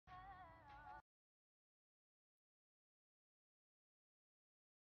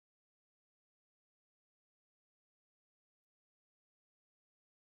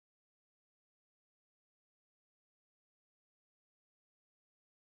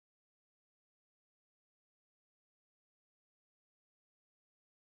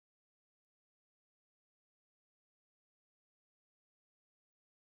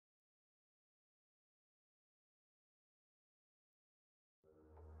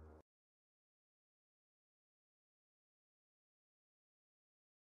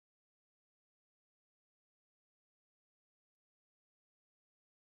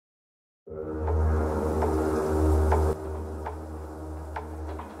What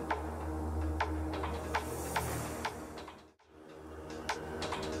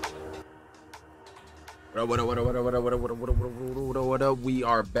up? We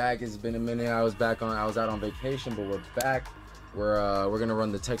are back. It's been a minute. I was out on vacation, but we're back. We're gonna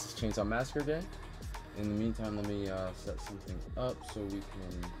run the Texas Chainsaw Massacre game. In the meantime, let me set something up so we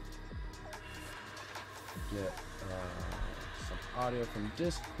can get some audio from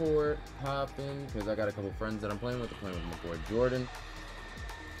Discord popping, because I got a couple friends that I'm playing with. I'm playing with my boy Jordan.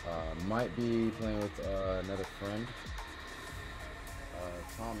 Might be playing with another friend,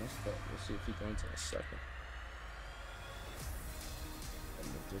 Thomas, but we'll see if he joins in a second. And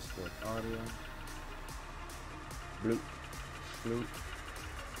the Discord audio. Bloop. Bloop.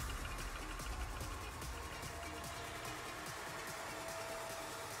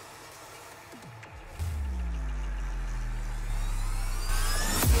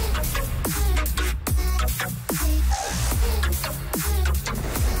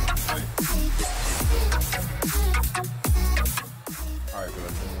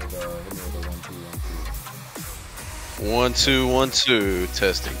 One, two, 1, 2.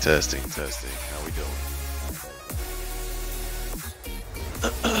 Testing. How we doing?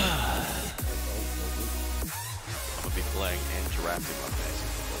 I'm gonna be playing and drafting my fantasy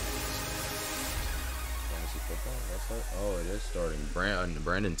football. Oh, it is starting.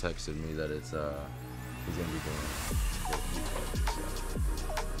 Brandon texted me that it's he's gonna be doing.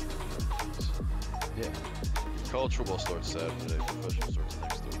 Yeah. College football starts Saturday. Professional starts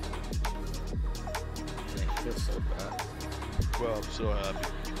next week. It feels so bad. Well, I'm so happy.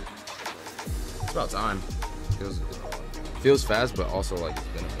 It's about time. Feels fast, but also like it's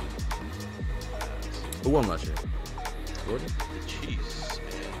been a minute. Who won last year? Jordan? The Chiefs.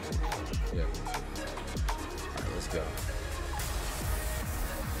 Yeah. Alright, let's go.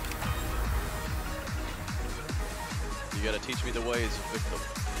 You gotta teach me the ways of victim.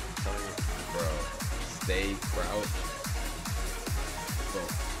 I'm telling you. Bro, stay route. Bro,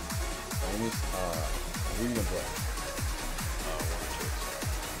 only who you gonna play?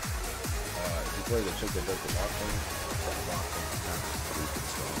 You play the chick that does the boxing.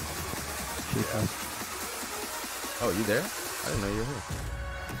 Oh, you there? I didn't know you were here.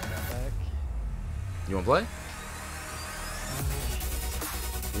 Back. You wanna play?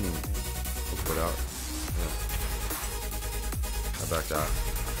 We'll put out. Yeah. I backed out.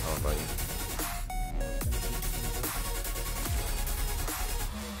 I'll invite you.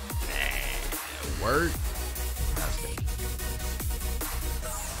 Word? That's good.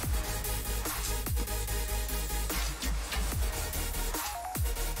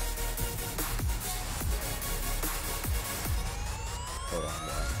 Hold on,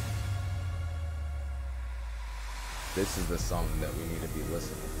 boy. This is the song that we need to be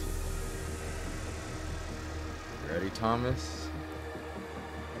listening to. You ready, Thomas?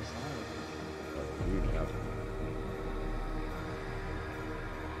 Oh, dude, yeah.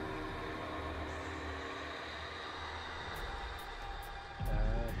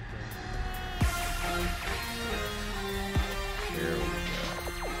 Here we go.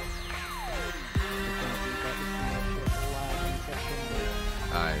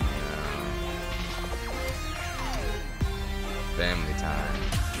 I know. Family time.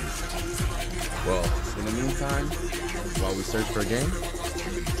 Well, in the meantime, while we search for a game,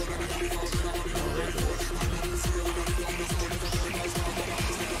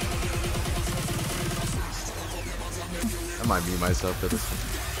 I might mute myself for this one.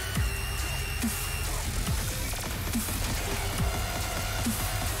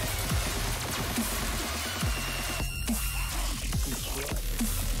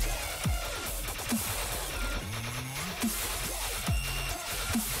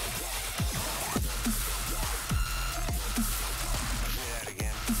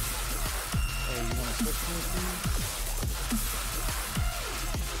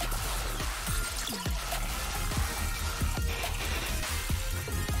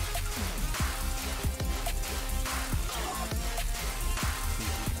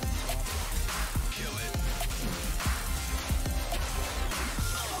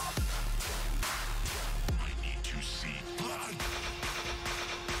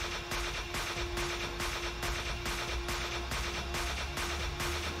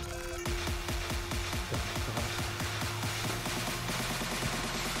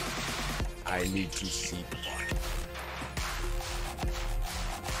 I need to see blood.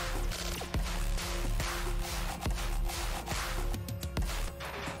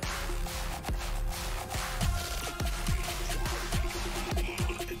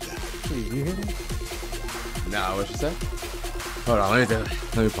 Wait, you hear me? Nah, what you said? Hold on,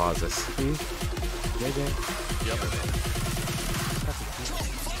 let me pause this. Please. JJ. Yep.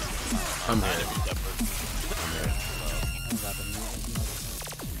 I'm Mine here. if he's Deptford.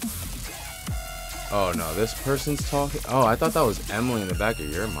 Oh no, this person's talking. Oh, I thought that was Emily in the back of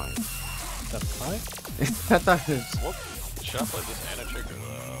your mind. The fuck? I thought it was. What chef like this Anna chick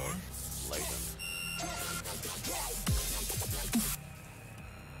or Layton?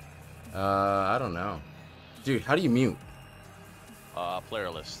 I don't know. Dude, how do you mute? Player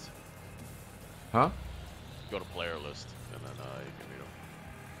list. Huh? Go to player list and then you can mute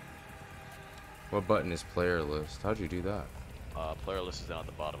What button is player list? How'd you do that? them. Player list is down at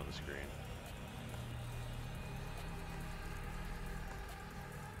the bottom of the screen.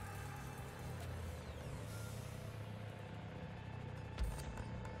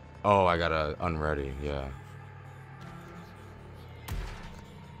 Oh, I gotta unready, yeah.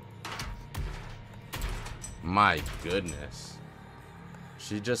 My goodness.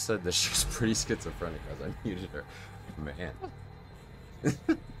 She just said that she's pretty schizophrenic as I muted her. Man.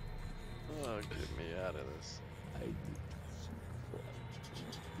 Oh, get me out of this.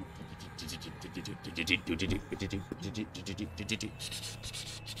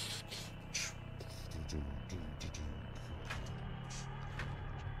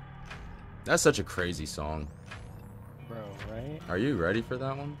 That's such a crazy song. Bro, right? Are you ready for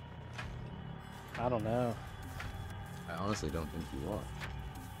that one? I don't know. I honestly don't think you are.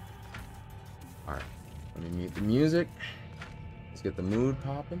 Alright, let me mute the music. Let's get the mood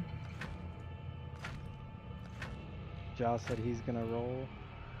popping. Josh said he's gonna roll.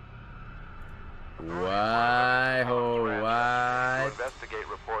 Why, ho, why? Investigate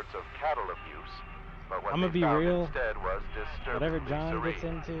reports of cattle abuse, but what I'ma they be found real. instead was Whatever disturbingly John gets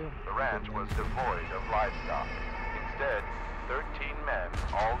serene. into. The ranch was devoid of livestock. Instead, 13 men,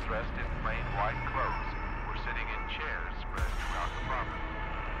 all dressed in plain white clothes, were sitting in chairs spread throughout the property.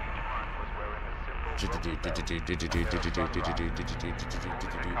 Each one was wearing a simple rope belt.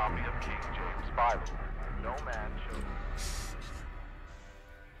 Holding a copy of King James Bible. No man showed.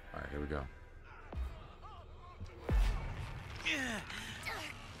 Alright, here we go.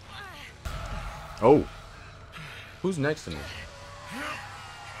 Oh! Who's next to me? Me,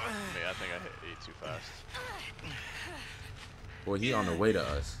 I think I ate too fast. Boy, he on the way to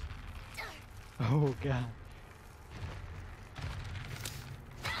us. Oh god.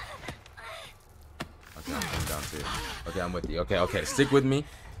 Okay, I'm coming down to you. Okay, I'm with you. Okay, stick with me.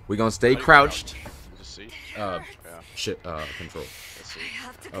 We gonna stay crouched. Just see. Uh, Yeah. control. Let's see. I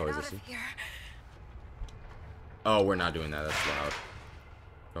have to get Oh, is out this of it? here. Oh, we're not doing that. That's loud.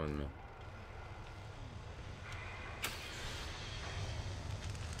 Come with me.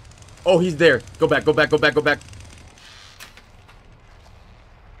 Oh, he's there. Go back.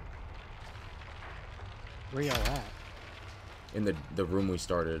 Where y'all at? In the room we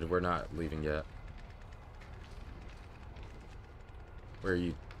started. We're not leaving yet. Where are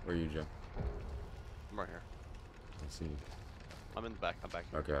you, Joe? I'm right here. Let's see. I'm in the back. I'm back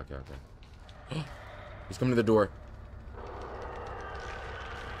here. Okay. He's coming to the door.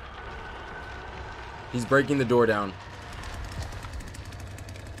 He's breaking the door down.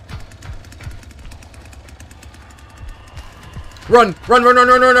 Run!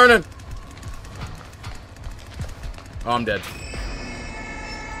 Oh, I'm dead.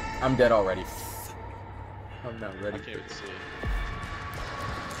 I'm dead already. I'm not I ready. can't even see.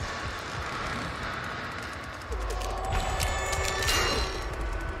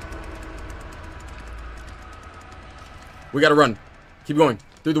 We gotta run. Keep going.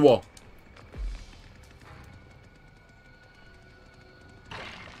 Through the wall.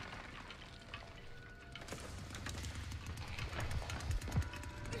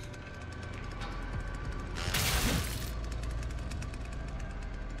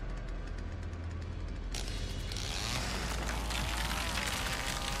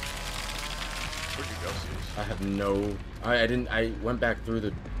 Where'd you go, Cease? I have no... I didn't... I went back through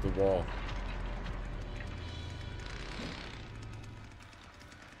the wall.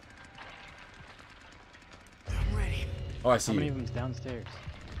 I'm ready. Oh, I see How many you. of them's downstairs?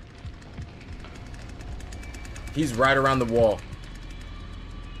 He's right around the wall.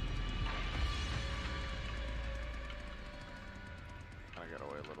 I got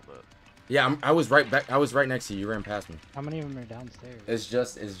away a little bit. Yeah, I was right back. I was right next to you. You ran past me. How many of them are downstairs? It's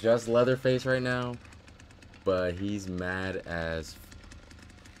just Leatherface right now, but he's mad as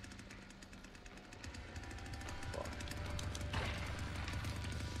fuck.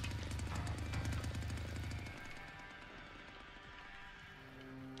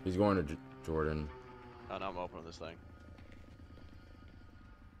 He's going to Jordan. Oh, now I'm opening this thing.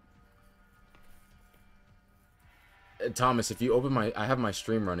 Thomas, if you open my, I have my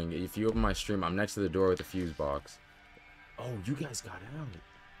stream running. If you open my stream, I'm next to the door with the fuse box. Oh, you guys got out.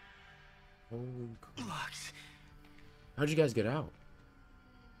 Holy crap. How'd you guys get out?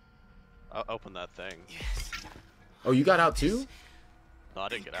 I'll open that thing. Yes. Oh, you got out too? No, I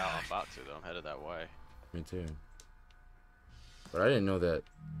didn't get out. I'm about to, though. I'm headed that way. Me too. But I didn't know that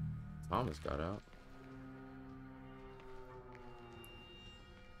Thomas got out.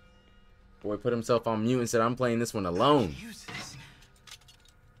 Boy put himself on mute and said, I'm playing this one alone. Use this.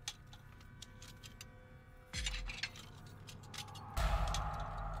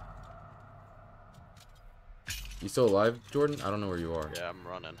 You still alive, Jordan? I don't know where you are. Yeah, I'm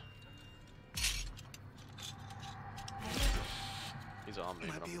running. He's on me.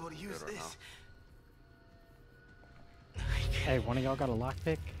 Might But be I'm able to use good right this. Hey, one of y'all got a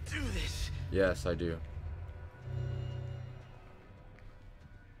lockpick? Do this. Yes, I do.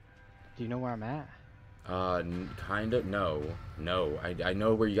 Do you know where I'm at? Kind of. No. No. I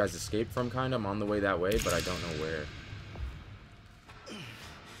know where you guys escaped from, kind of. I'm on the way that way, but I don't know where.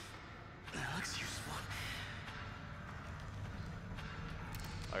 That looks useful.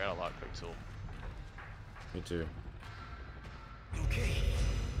 now. I got a lockpick tool. Me too. Okay.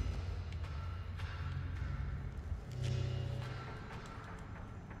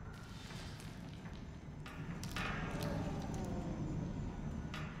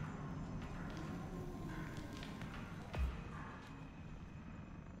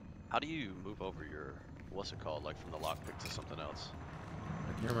 How do you move over your, what's it called, like from the lockpick to something else?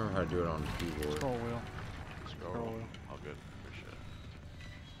 I can't remember how to do it on the keyboard. Scroll wheel. Scroll. Scroll wheel. Oh, good. Appreciate it.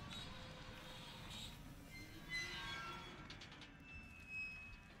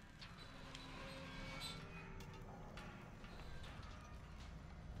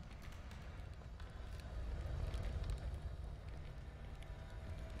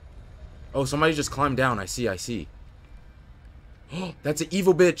 Oh, somebody just climbed down. I see. I see. Oh, that's an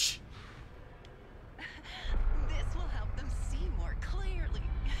evil bitch. This will help them see more clearly.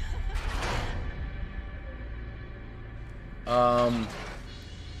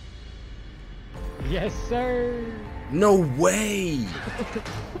 Yes, sir. No way.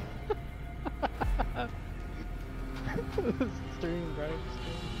 Stream, bro. Stream.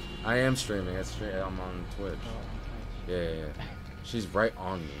 I am streaming. I'm on Twitch. Oh, Yeah, yeah, yeah. She's right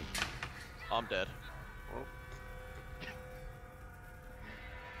on me. I'm dead. Oh.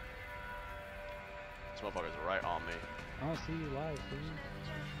 This motherfucker's right on me. I don't see you live, dude.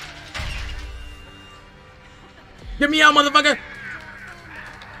 Get me out, motherfucker!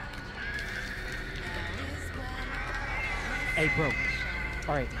 Hey, bro.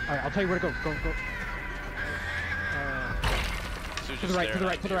 Alright, I'll tell you where to go. Go. Dude's To just the right, to the staring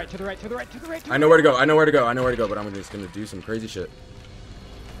right, at to the you. right, to the right, to the right, to the right. I know where to go. I know where to go. I know where to go. But I'm just gonna do some crazy shit.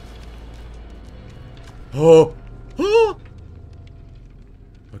 Oh! Oh!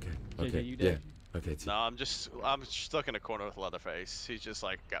 Okay. JJ, Okay. you Yeah. dead? Okay. T. No, I'm stuck in a corner with Leatherface. He's just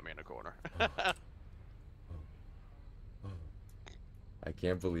like got me in a corner. I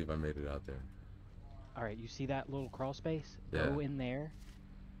can't believe I made it out there. Alright, you see that little crawl space? Yeah. Go in there.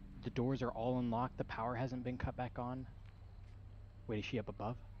 The doors are all unlocked. The power hasn't been cut back on. Wait, is she up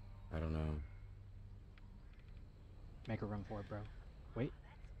above? I don't know. Make her run for it, bro. Wait.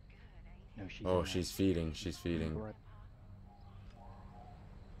 No, she's. Oh, in there. she's feeding. She's feeding. Go right-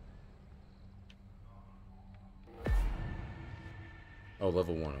 Oh,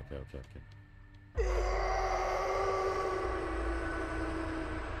 level 1. Okay. Okay. Okay.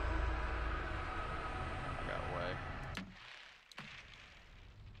 I got away.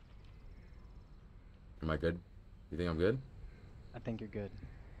 Am I good? You think I'm good? I think you're good.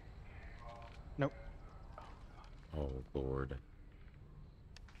 Nope. Oh Lord.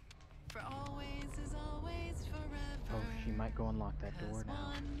 For always is always forever. Oh, she might go unlock that door now.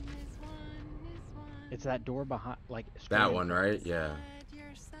 One is one is one. It's that door behind, like. straight That in one, front. right? Yeah. Decide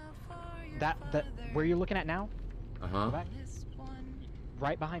yourself or your That where you're looking at now? Uh Go huh. back. One is one,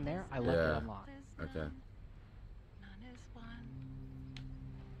 Right behind there. I left Yeah. it unlocked. is Okay. none. None is one.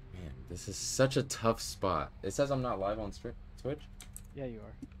 Man, this is such a tough spot. It says I'm not live on Twitch. Yeah, you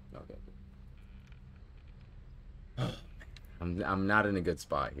are. Okay. I'm not in a good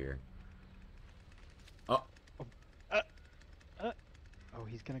spot here. Oh. Oh,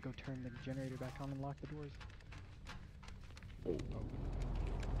 he's gonna go turn the generator back on and lock the doors. Oh.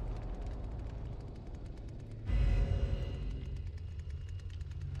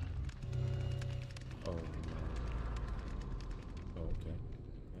 Oh. Oh, okay.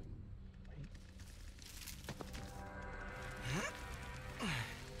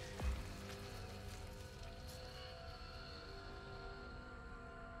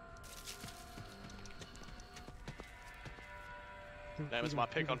 Damn, it's through my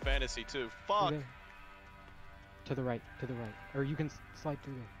there, pick through on fantasy too. Fuck. there. To the right, to the right. Or you can slide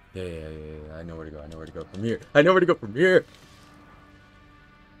through there. Yeah. I know where to go. I know where to go from here. I know where to go from here.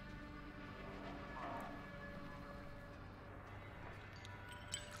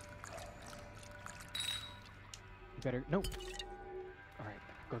 You better. No! Alright,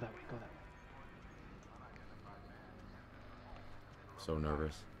 go that way, go that way. So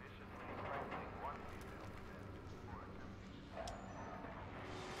nervous.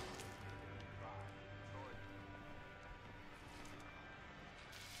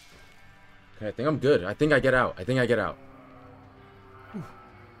 Okay, I think I'm good. I think I get out.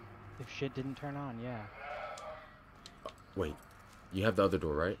 If shit didn't turn on, yeah. Wait, you have the other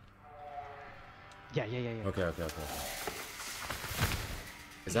door, right? Yeah. Okay.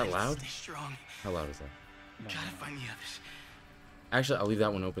 Is that loud? Stay strong. How loud is that? No, Gotta no. find the others. Actually, I'll leave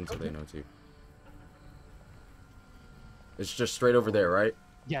that one open so they know too. It's just straight over there, right?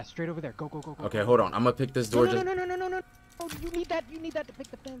 Yeah, straight over there. Go. Okay, hold on. I'm gonna pick this door. No. Oh, you need that to pick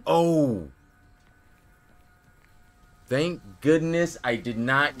the fence. Oh! Thank goodness I did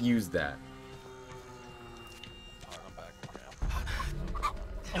not use that. Alright, I'm back.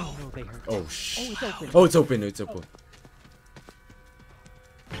 Oh, no, they hurt. Oh, shh. Oh, it's open. Oh, it's open. It's open.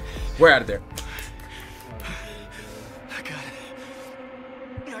 We're out of there.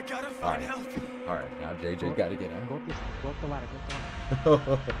 I gotta find Alright. help. Alright, now JJ gotta get Go out. up the ladder.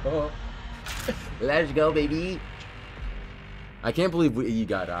 Let's go, baby. I can't believe you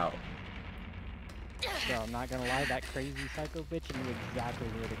got out. Bro, I'm not gonna lie, that crazy psycho bitch knew exactly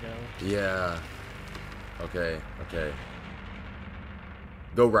where to go. Yeah. Okay.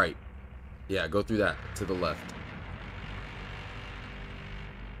 Go right. Yeah, go through that to the left.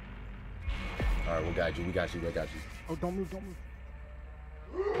 Alright, we got you. I got you. Oh, don't move.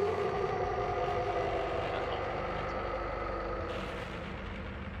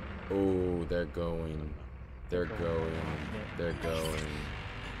 Oh, they're going. That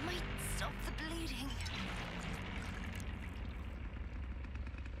might stop the bleeding.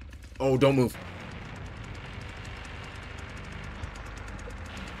 Oh, don't move.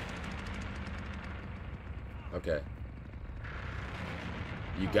 Okay.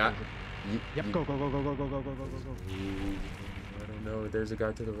 You got. Yep, go. Ooh, I don't know. There's a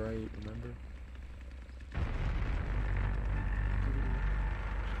guy to the right. Remember?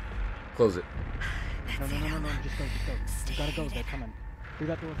 Close it. No, just go. You gotta go, they're coming. Through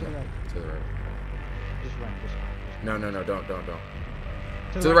that door to the right. To the right. Just run. No, don't. To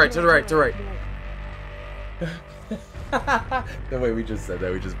the right. The way we just said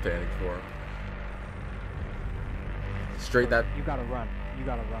that, we just panicked for him. Straight that. You gotta run.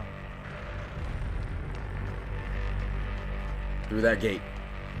 Through that gate.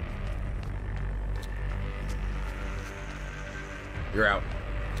 You're out.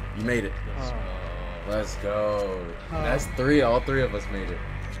 You made it. Oh. Let's go. That's 3. All 3 of us made it.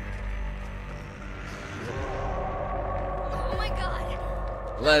 Oh my god!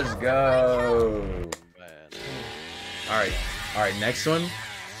 Let's go. Man. All right. Next one.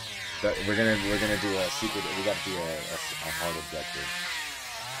 We're gonna do a secret. We got to do a hard objective.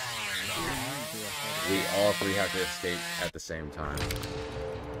 We all 3 have to escape at the same time.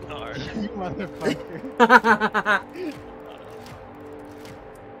 Alright. You motherfucker.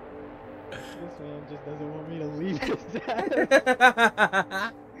 This man just doesn't want me to leave his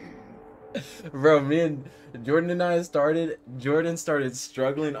dad. Bro, me and Jordan Jordan started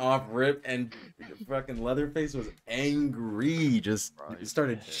struggling off rip, and fucking Leatherface was angry. Just Right,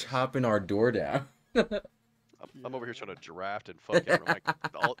 started pissed. chopping our door down. I'm over here trying to draft and fucking like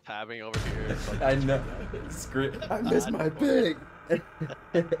alt tabbing over here. Fucking I know. I miss my pig.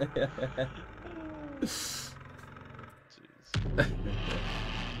 Jeez.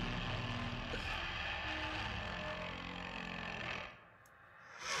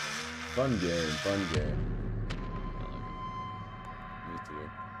 Fun game. Me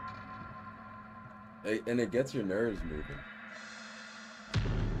too. And it gets your nerves moving.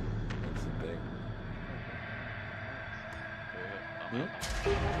 That's the thing.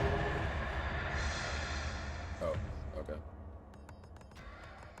 Oh, okay.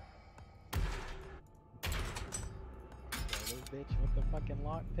 This bitch with the fucking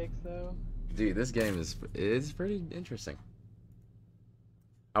lockpicks though. Dude, this game is pretty interesting.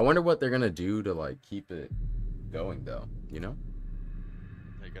 I wonder what they're gonna do to like keep it going though, you know?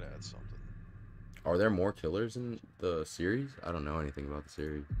 Yeah, you gotta add something. Are there more killers in the series? I don't know anything about the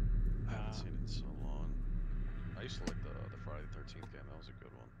series. I haven't seen it in so long. I used to like the Friday the 13th game. That was a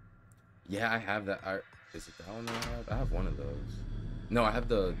good one. Yeah, I have that. Is it that one that I have? I have one of those. No, I have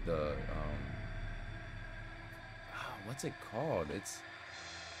the what's it called? It's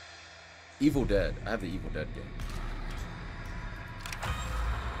Evil Dead. I have the Evil Dead game.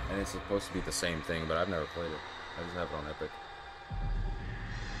 And it's supposed to be the same thing, but I've never played it. I just have it on Epic.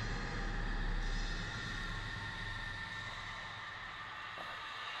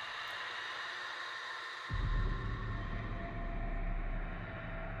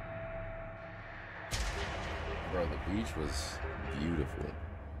 Bro, the beach was beautiful.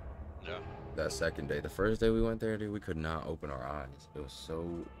 Yeah. That second day. The first day we went there, dude, we could not open our eyes. It was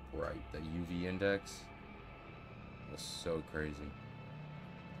so bright. The UV index was so crazy.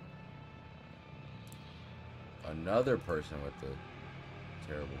 Another person with the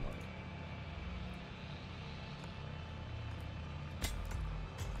terrible money.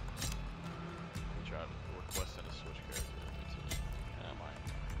 We tried requesting a switch character. Yeah, I might.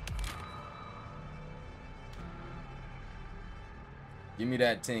 Give me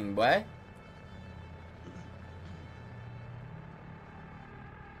that ting, boy.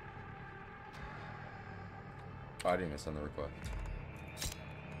 Oh, I didn't even send the request.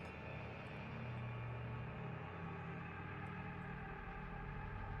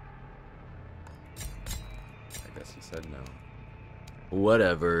 I guess he said no.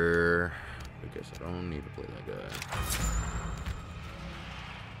 Whatever. I guess I don't need to play that guy.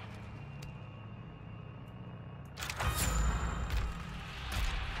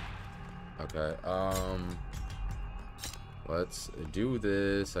 Okay, let's do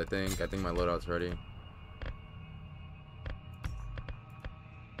this. I think my loadout's ready.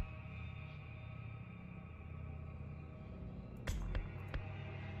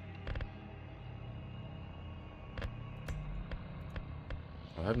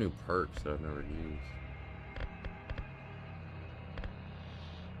 I have new perks that I've never used.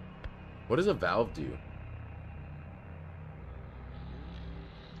 What does a valve do? Not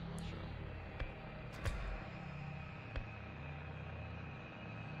sure.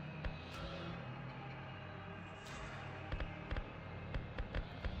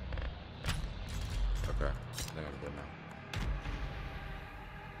 Okay, I think I'm good now.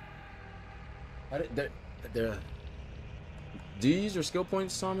 How did there? Do you use your skill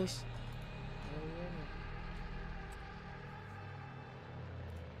points, Thomas?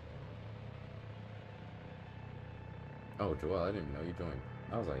 Oh, Joel, I didn't even know you joined.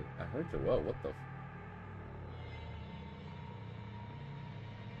 I was like, I heard Joel. What the?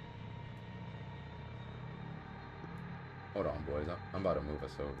 Hold on, boys. I'm about to move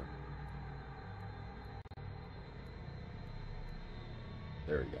us over.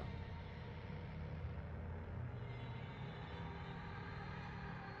 There we go.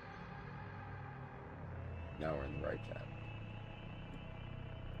 Now we're in the right chat.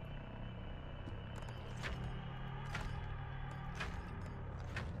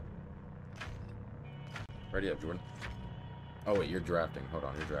 Ready up, Jordan. Oh wait, you're drafting. Hold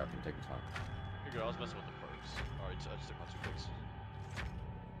on, you're drafting. Take your time. Here you go. I was messing with the perks. Alright, so I just took my 2 picks.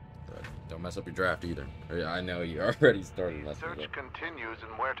 Good. Don't mess up your draft either. I know you already started messing Search with it. continues in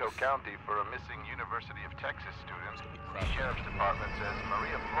Muerto County for a missing University of Texas student. The Sheriff's Department says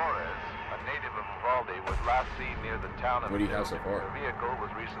Maria Flores, a native of Uvalde, was last seen near the town of What do you have so far? The vehicle was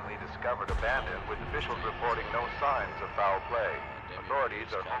recently discovered abandoned, with officials reporting no signs of foul play.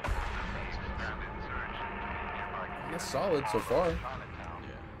 Authorities are hoping to cease abandoned search. That's solid so far.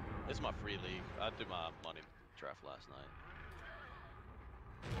 Yeah. It's my free league. I did my money draft last night.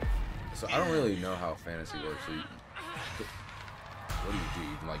 So I don't really know how fantasy works. So what do?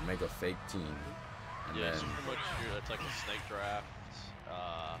 You can like make a fake team, and Yeah, then it's pretty much it's like a snake draft,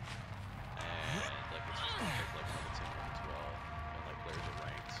 and like it's just gonna pick like another team from 12, and like players are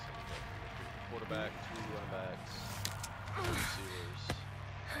ranked. So you got a quarterback, 2 running backs, 2 receivers.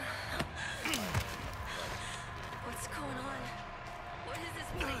 What's going on? What is this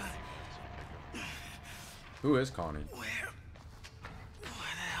place? who is Connie? Where the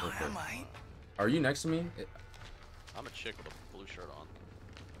hell am I? Are you next to me? I'm a chick with a blue shirt on.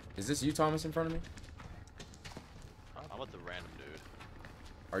 Is this you, Thomas, in front of me? I'm with the random dude.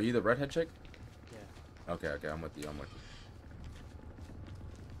 Are you the redhead chick? Yeah. Okay, I'm with you.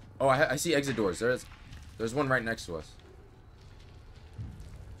 Oh, I see exit doors. There's one right next to us.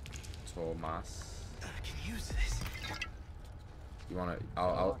 Thomas, I can use this. you wanna?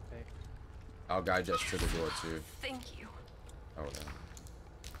 I'll guide us to the door too. Thank you. Oh,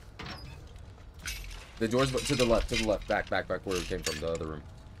 yeah. The door's to the left, back where we came from, the other room.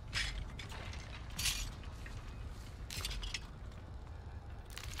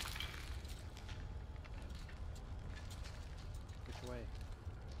 Which way?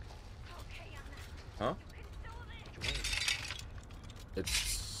 Okay, Huh? Which way?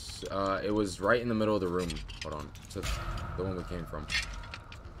 It's It was right in the middle of the room. Hold on. To the one we came from.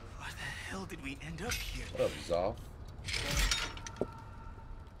 What the hell did we end up here? What up, Zoff?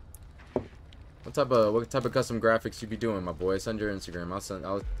 What type of custom graphics you be doing, my boy? Send your Instagram.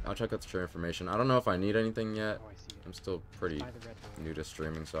 I'll check out your information. I don't know if I need anything yet. Oh, I see it. I'm still pretty By the red door. new to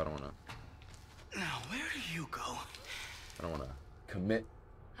streaming, so I don't wanna Now, where do you go? commit.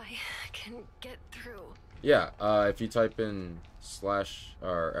 I can get through. Yeah, if you type in slash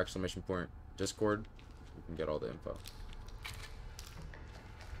or exclamation point Discord, you can get all the info.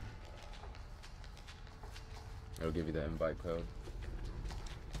 It'll give you the invite code.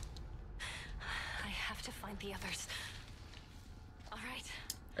 I have to find the others. All right.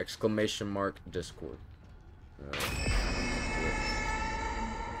 Exclamation mark Discord.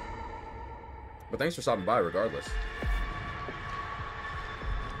 But thanks for stopping by regardless.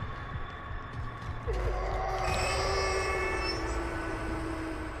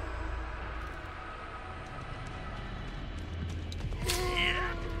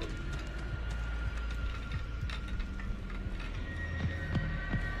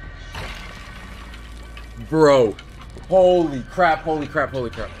 Bro, holy crap, holy crap, holy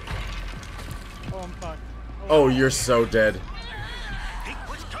crap. Oh, I'm fucked. Oh, you're so dead.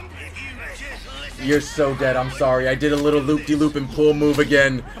 You're so dead, I'm sorry. I did a little loop-de-loop and pull move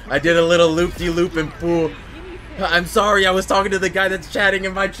again. I did a little loop-de-loop and pull. I'm sorry, I was talking to the guy that's chatting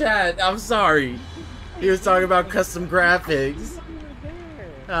in my chat. I'm sorry. He was talking about custom graphics.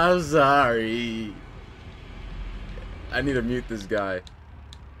 I'm sorry. I need to mute this guy.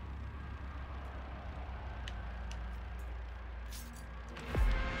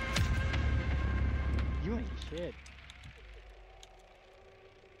 You ain't shit.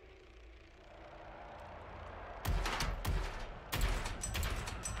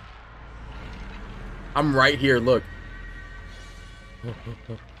 I'm right here, look. I can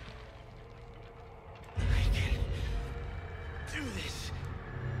do this.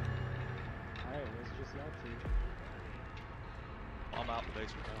 Alright, let's just y'all two. I'm out in the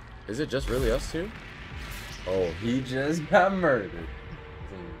basement now. Is it just really us two? Oh, he just got murdered.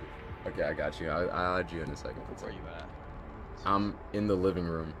 Okay, I got you. I'll add you in a second. Where are you at? I'm in the living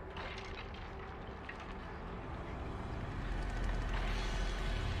room.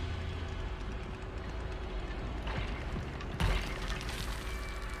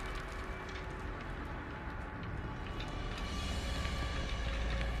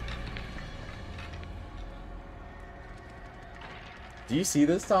 Do you see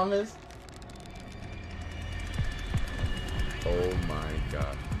this, Thomas? Oh my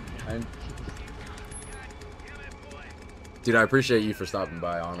god. Dude, I appreciate you for stopping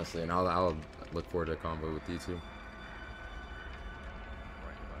by, honestly, and I'll look forward to a combo with you too. Right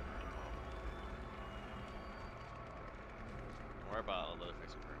about it. Don't worry about all the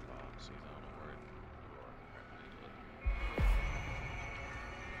fixing grandpa. See, I don't know where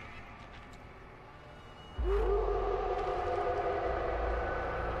you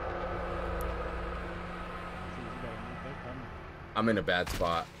are. I'm in a bad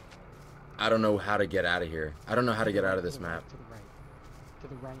spot. I don't know how to get out of here. I don't know how to get out of this map. To the right. To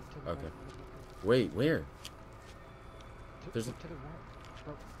the right. To the Okay. right. Wait, where? There's To the right.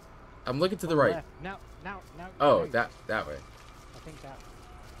 Bro, I'm looking to the on right. left. Now. Oh, right. that way. I think that.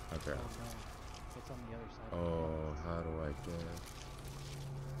 Okay. Oh, no. It's on the other side. Oh, how do I get?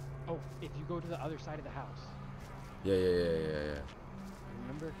 Oh, if you go to the other side of the house. Yeah.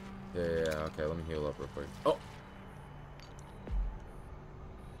 Remember? Yeah. Okay, let me heal up real quick. Oh.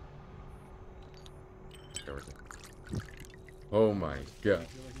 Okay, we're good. Oh my god.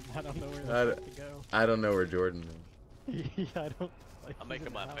 I don't know where to go. I don't know where Jordan is. Yeah, I don't. Like, I'm he's making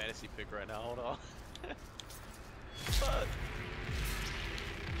in my the house. fantasy pick right now. Hold on. Fuck.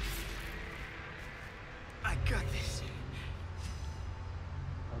 I got this.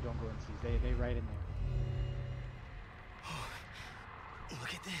 Oh, don't go and see. They right in there. Oh,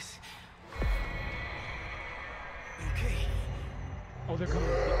 look at this. Okay. Oh, they're coming.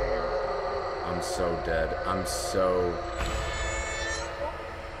 To get me. I'm so dead. I'm so.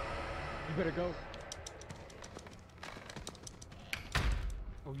 You better go.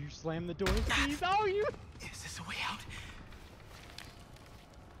 Oh, you slammed the door, Steve. Oh, you. Is this a way out?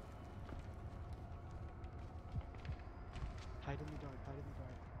 Hide in the dark. Hide in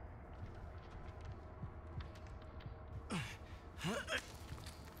the dark.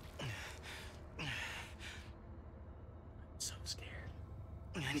 So scared.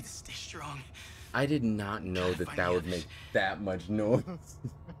 I need to stay strong. I did not know that that would make that much noise.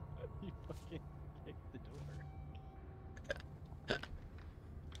 You fucking kicked the door.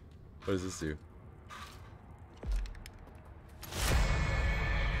 What does this do?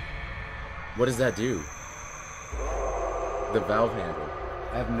 What does that do? The valve handle.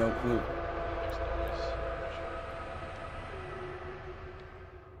 I have no clue. Makes noise.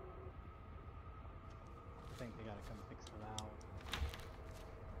 I think they gotta come fix the valve.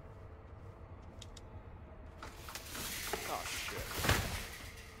 Oh shit.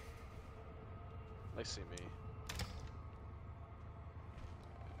 They see me.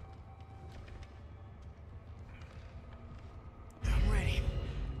 I'm ready.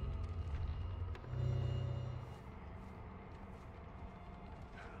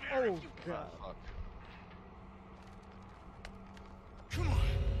 Oh god. Fuck. Come on.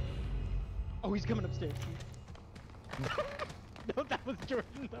 Oh, he's coming upstairs. No, that was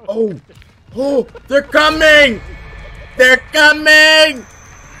Jordan. That was Oh! Jordan. Oh! They're coming! They're coming!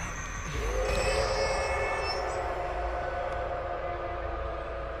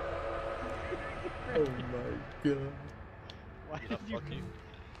 Oh my god. Why Yeah, did you? fuck you.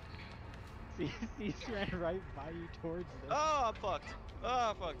 He ran right by you towards them. Oh, I'm fucked.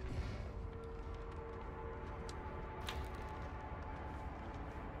 Oh, fuck.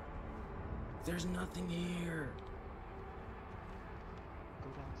 There's nothing here. Go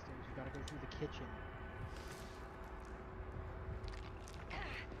downstairs. You gotta go through the kitchen.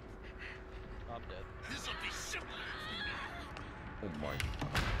 I'm dead. Oh my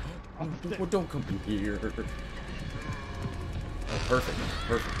god. Oh, don't come in here. Oh, perfect.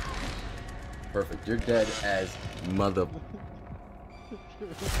 Perfect. Perfect. You're dead as mother.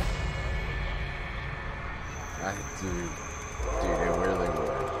 Dude, they really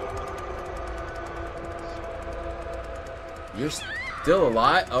were. You're still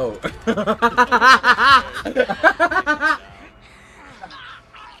alive? Oh.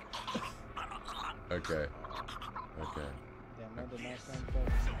 Okay. Okay. Damn, that did not sound close.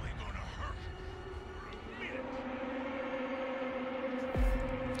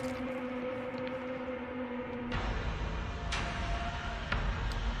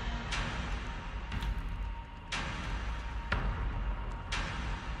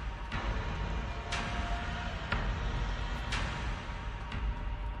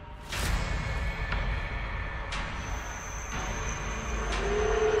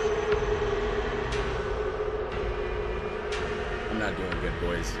 I'm not doing good,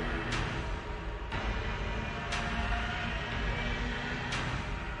 boys.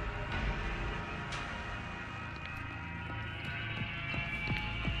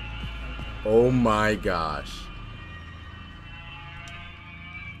 Oh my gosh.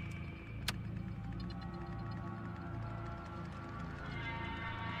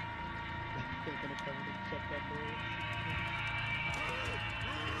 They're gonna come and shut that door.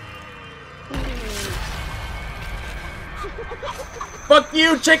 Fuck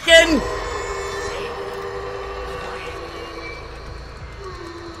you, chicken!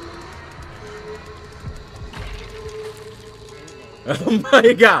 Oh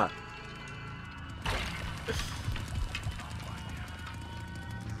my god!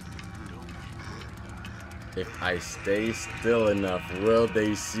 If I stay still enough, will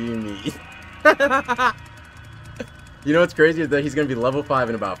they see me? You know what's crazy is that he's gonna be level 5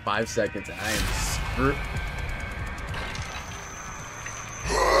 in about 5 seconds. And I am screwed.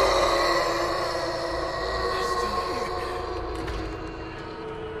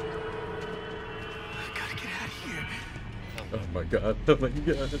 I gotta get out of here. Oh my god, oh my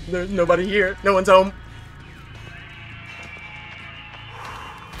god. There's nobody here. No one's home.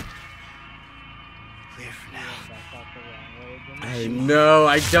 Clear for now. Back out the wrong way again. I know,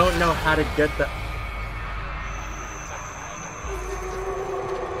 I don't know how to get the...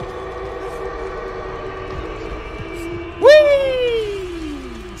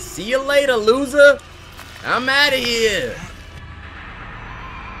 Whee! See you later, loser. I'm out of here.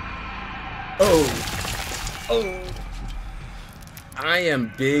 Oh. Oh. I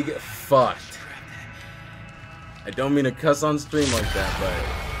am big fucked. I don't mean to cuss on stream like that, but...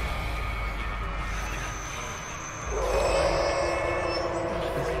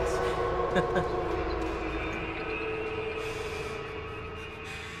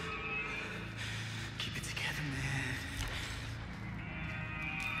 Keep it together, man.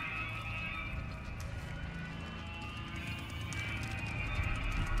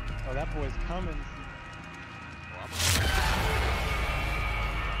 Oh, that boy's coming.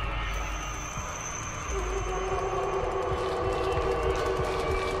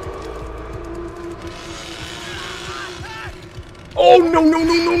 Oh, no, no,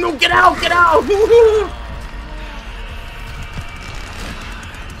 no, no, no, get out, get out!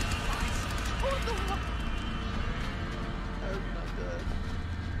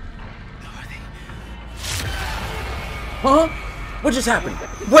 Huh? What just happened?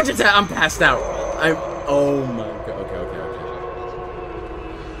 What just happened? I'm passed out. I'm. Oh my god.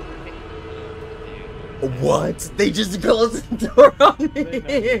 Okay. What? They just closed the door on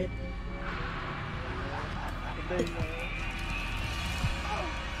me.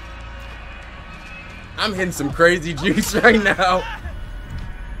 I'm hitting some crazy juice right now.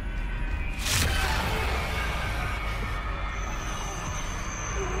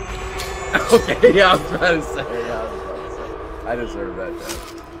 Okay, yeah, I was about to say. I deserve that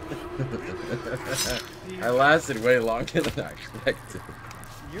death. I lasted way longer than I expected.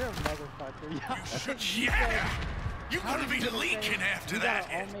 You're a motherfucker. Yeah! You're gonna be leaking after that.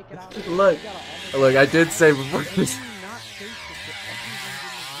 Look, I did say before this.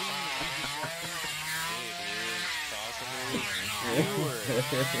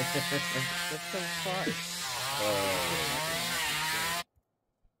 That's so fun.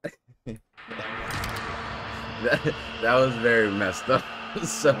 That was very messed up.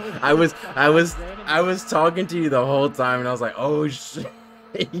 So I was talking to you the whole time, and I was like, oh shit.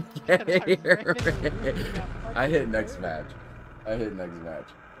 I hit next match.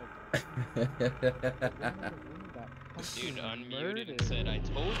 Dude unmuted and said, I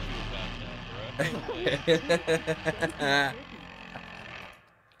told you about that, bro.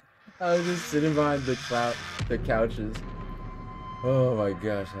 I was just sitting behind the couches. Oh my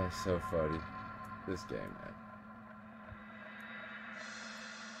gosh, that's so funny. This game, man.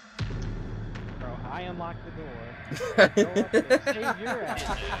 Bro, I unlocked the door. Go up there, save your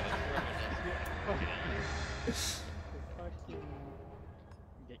ass.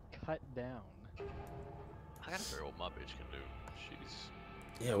 Get cut down. I gotta figure out what my bitch can do. She's.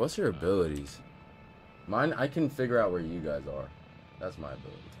 Yeah, what's your abilities? Mine, I can figure out where you guys are. That's my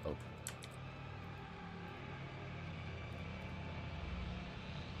ability. Okay.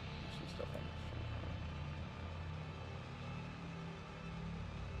 Some stuff on this.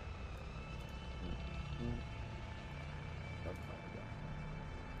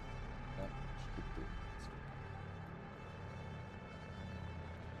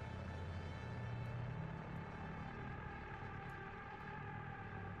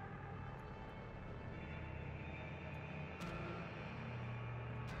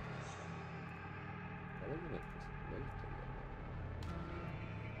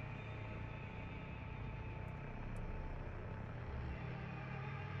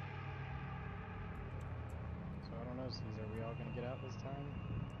 So I don't know, Cesar, are we all gonna get out this time?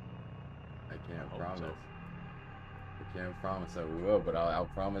 I can't promise. I can't promise that we will, but I'll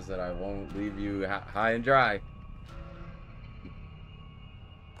promise that I won't leave you high and dry.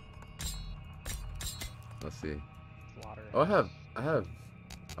 Let's see. Oh, I have,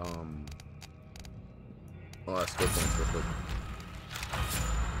 oh, that's good.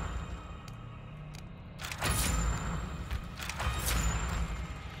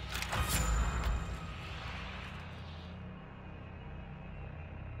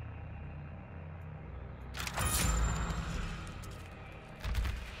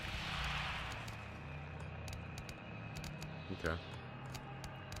 Okay.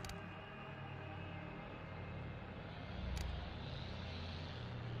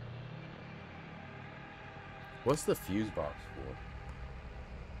 What's the fuse box for?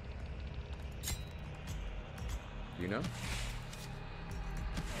 Do you know?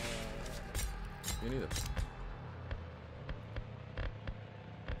 Me neither.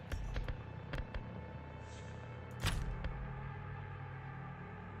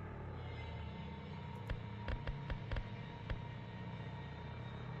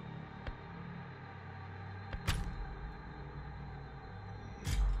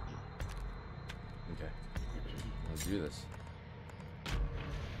 Okay. Let's do this.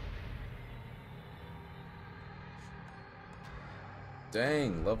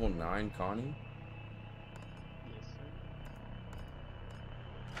 Dang, level 9 Connie? Yes, sir.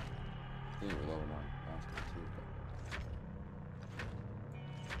 I think you're level 9 Oscar too, but...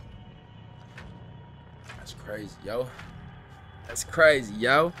 That's crazy, yo. That's crazy,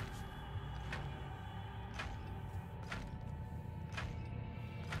 yo.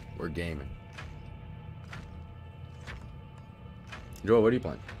 We're gaming. Joel, what are you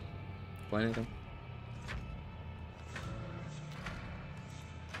playing? Playing anything?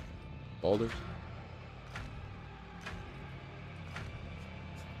 Boulders?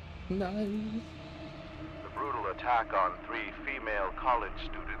 Nice. The brutal attack on 3 female college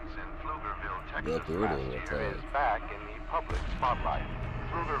students in Pflugerville, Texas last year is back in the public spotlight.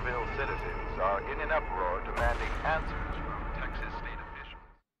 Pflugerville citizens are in an uproar demanding answers from Texas state officials.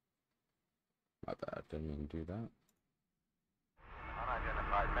 My bad, didn't mean to do that. An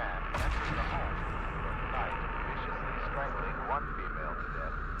unidentified man entered the home tonight, viciously strangling one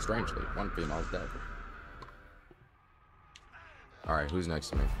Strangely, one female's dead. Alright, who's next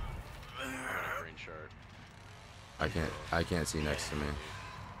to me? I'm in a green shirt. I can't see next to me.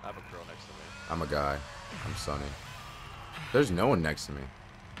 I have a girl next to me. I'm a guy. I'm Sunny. There's no one next to me.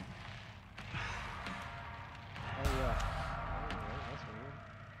 Oh yeah. Oh, that's weird.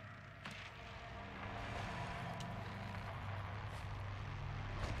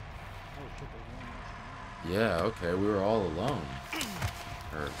 Oh shit, there's no one next to me. Yeah, okay, we were all alone.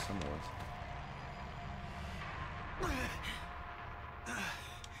 Or some of us.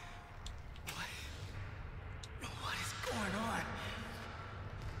 What is going on?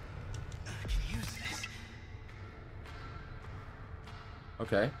 I can use this.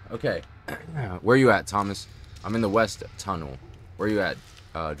 Okay, okay. Where you at, Thomas? I'm in the west tunnel. Where you at,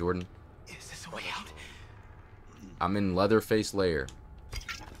 Jordan? Is this a way out? I'm in Leatherface Lair.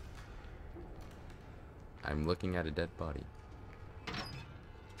 I'm looking at a dead body.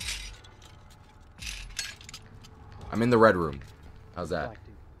 I'm in the red room. How's that? Black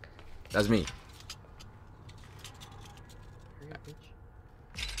dude. That's me. Hurry up,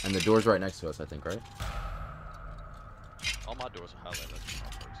 bitch. And the door's right next to us, I think, right? All my doors are highlighted. That's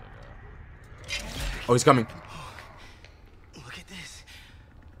what looks like, Oh, he's coming. Look at this.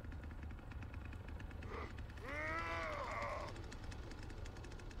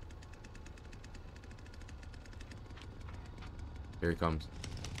 Here he comes.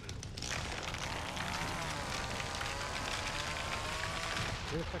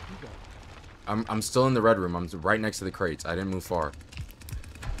 Where the fuck you go? I'm still in the red room. I'm right next to the crates. I didn't move far.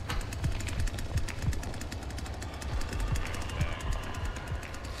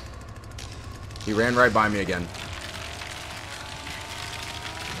 He ran right by me again.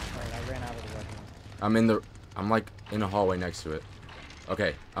 Alright, I ran out of the red room. I'm like in a hallway next to it.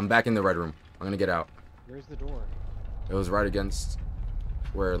 Okay, I'm back in the red room. I'm gonna get out. Where's the door? It was right against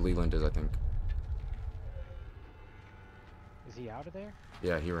where Leland is, I think. Is he out of there?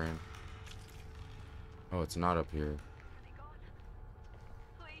 Yeah, he ran. Oh, it's not up here. Are they gone?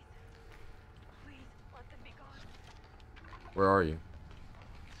 Please. Please, let them be gone. Where are you?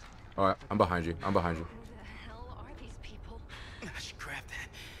 Oh, I'm behind you. I'm behind you. Who the hell are these people? I should grab that.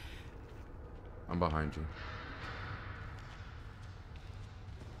 I'm behind you.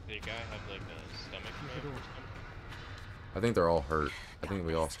 Did the guy have like a stomach cramp or something? I think they're all hurt. I think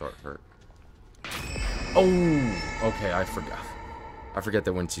we all start hurt. Oh, okay. I forgot. I forget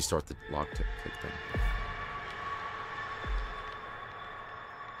that once you start the lock click thing.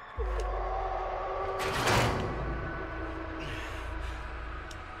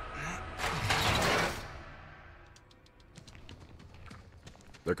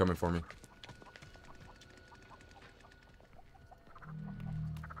 They're coming for me.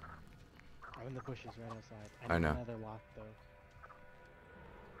 I'm in the bushes right outside. I need know. Another lock though.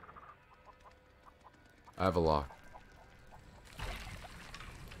 I have a lock.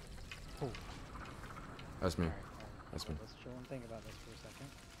 Oh. That's me. Alright, That's me. let's chill and think about this for a second.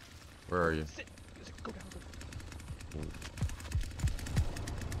 Where are you? Sit. Go down.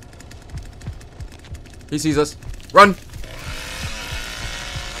 He sees us. Run!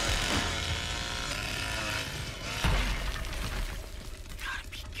 Gotta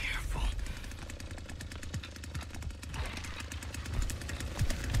be careful.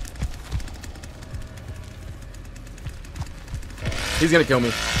 He's gonna kill me.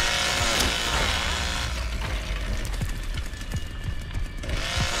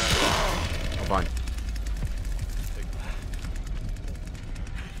 I'm fine. I'm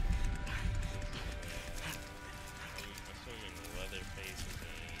assuming Leatherface is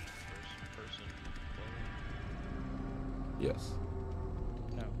a first-person player. Yes.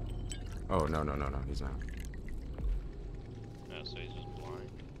 No. Oh, no, no, no, no. He's not. No, so he's just blind.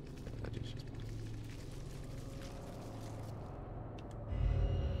 That dude's just-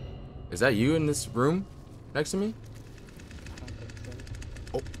 Is that you in this room next to me? I don't think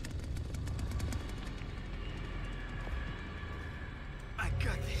so. Oh. I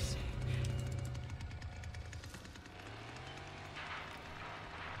got this.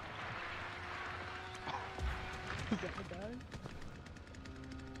 Is that the guy?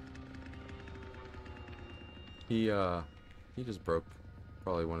 He just broke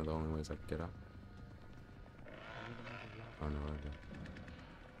probably one of the only ways I could get out. I need another lock. Oh, no, I did.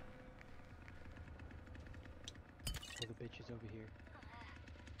 Oh, the bitch is over here.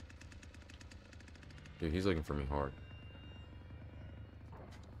 Dude, he's looking for me hard.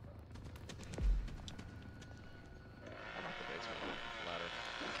 I'm out the basement ladder.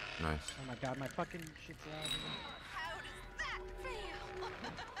 Nice. Oh my god, my fucking shit's out. How does that feel?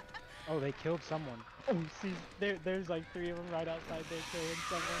 Oh, they killed someone. Oh, see, there's like 3 of them right outside there killing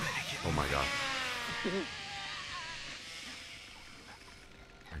someone. Oh my god.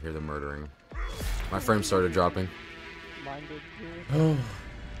 I hear the murdering. My frame started dropping. Mine did too.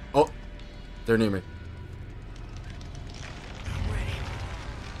 Oh, they're near me.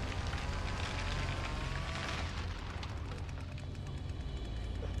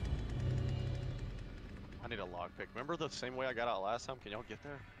 I need a lockpick. Remember the same way I got out last time? Can y'all get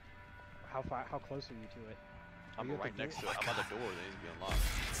there? How close are you to it? Are I'm you at the right next to door? it. I'm at the door. They need to be unlocked.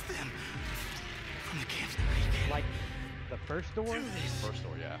 It's them. From the camp. Like, the first door? First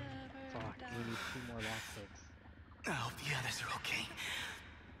door, yeah. Fuck, we need 2 more lockpicks. I hope the others are okay.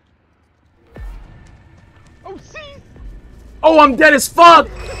 Oh, see! Oh, I'm dead as fuck!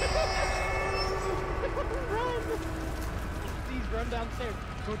 Run! Please run downstairs.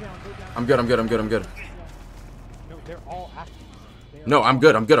 Go down. I'm good. Yeah. No, they're all after you. They are No, I'm all-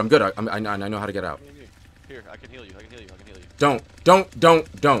 good. I know how to get out. Here, I can heal you. Don't. Go. No. Oh,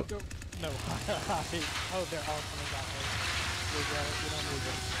 they're all coming down there. We don't move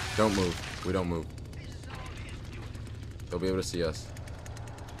it. Don't move. We don't move. They'll be able to see us.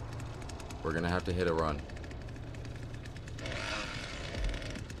 We're gonna have to hit a run.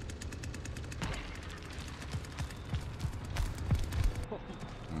 Oh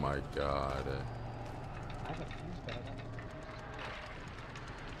my god. I have a fuse, but I don't know.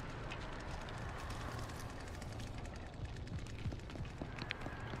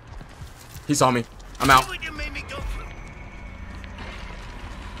 He saw me. I'm out. You made me go for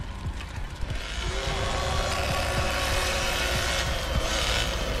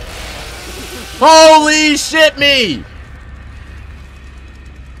Holy shit me!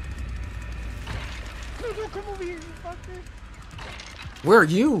 No, come over here, you fucker. Where are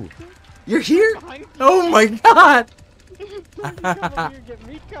you? You're here? Behind you. Oh my god! Don't come over here and get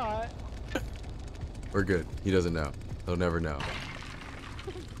me caught. We're good. He doesn't know. He'll never know.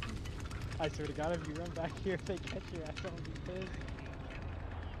 I swear to God, if you run back here, if they catch your ass, I'm gonna be pissed.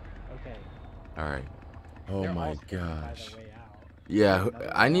 Okay. Alright. Oh They're my all scared by gosh. the way out. Yeah, Another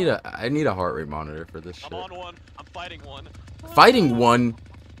I way need a heart rate monitor for this shit. I'm on one. I'm fighting one. Fighting one.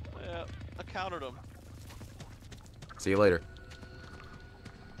 Yeah, I countered him. See you later.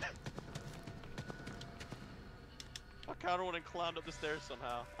 I countered one and climbed up the stairs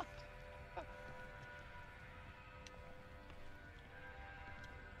somehow.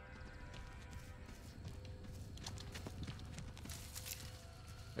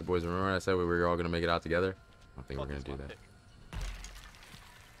 Hey boys, remember when I said we were all gonna make it out together? I don't think Fuck, we're gonna that's do my that. pick.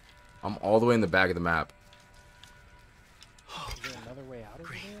 I'm all the way in the back of the map. Is there another way out of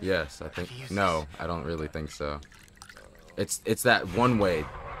here? Yes, I think. No, I don't really think so. It's that one way.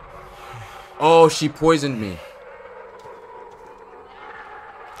 Oh, she poisoned me.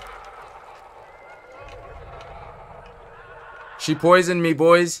 She poisoned me,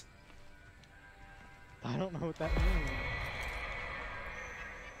 boys. I don't know what that means.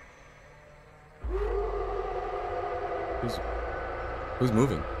 Who's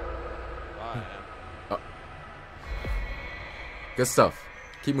moving? I am. Good stuff.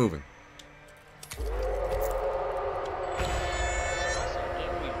 Keep moving.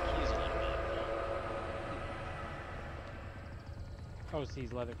 Oh,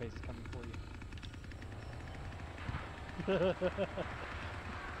 sees Leatherface is coming for you.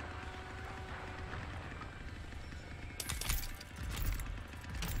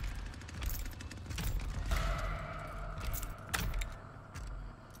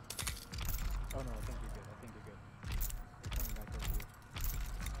 Oh no, I think you're good. They're coming back over here.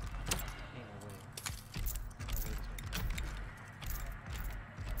 Ain't no way. Ain't no way this way.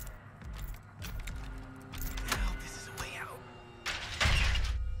 I hope this is a way out.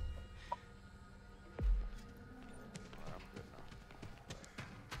 I'm good now.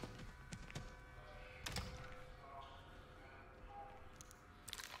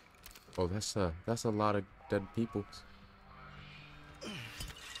 Oh, that's a lot of dead people.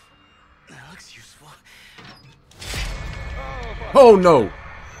 That looks useful. Oh no!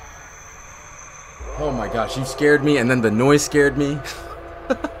 Oh my gosh, you scared me, and then the noise scared me.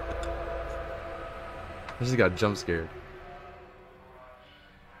 I just got jump scared.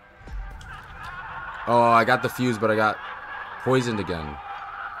 Oh, I got the fuse, but I got poisoned again.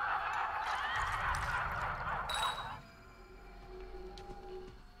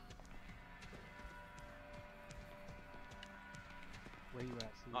 Where you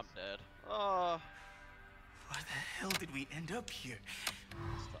at, Seas? I'm dead. Why the hell did we end up here?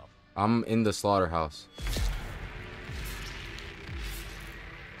 Stuff. I'm in the slaughterhouse.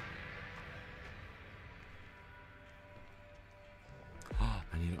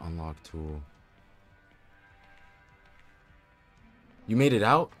 I need an unlock tool. You made it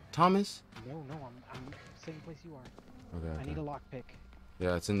out, Thomas? No, I'm same place you are. Okay. I need a lockpick.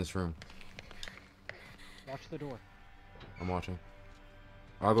 Yeah, it's in this room. Watch the door. I'm watching.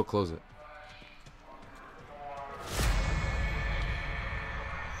 I'll go close it.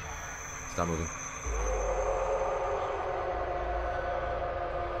 Stop moving. I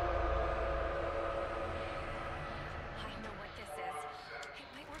know what this is. It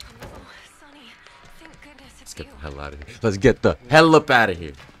might work on little Sonny. Thank goodness Let's it's get you. the hell out of here. Let's get the hell up out of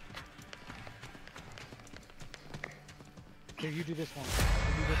here. Here, you do this one.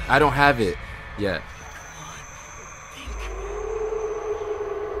 I don't have it yet.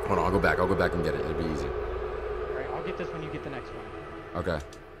 Hold on, I'll go back. I'll go back and get it. It'll be easier. Alright, I'll get this when you get the next one. Okay.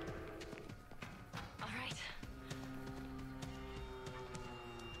 All right.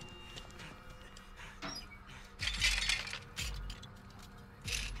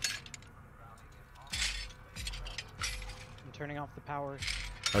 I'm turning off the power.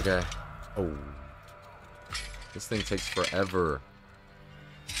 Okay. Oh. This thing takes forever.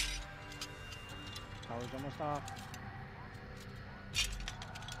 Power's almost off.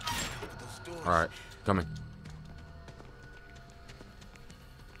 Alright, coming.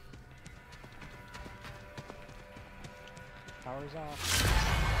 Power's off.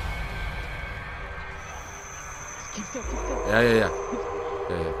 Keep still, keep still. Yeah.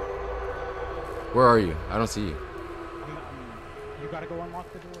 Where are you? I don't see you. You gotta go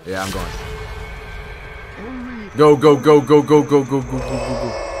unlock the door. Yeah, I'm going. Go. Please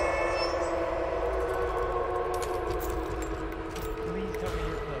tell me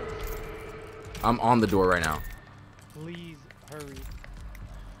you're close. I'm on the door right now. Please hurry.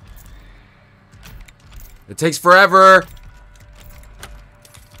 It takes forever.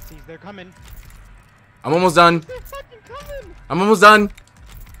 See, they're coming. I'm almost done. They're fucking coming. I'm almost done.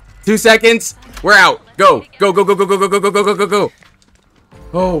 2 seconds. We're out. Go. Go.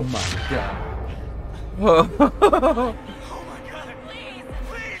 Oh my god. Oh my God!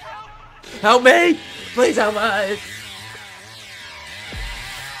 Please help! Help me. Please help us.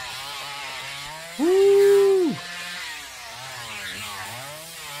 Woo.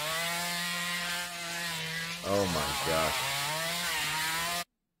 Oh my gosh.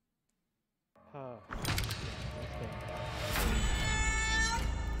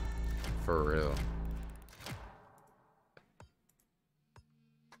 For real.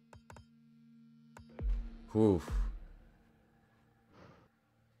 Whew.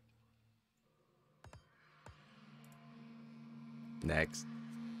 Next.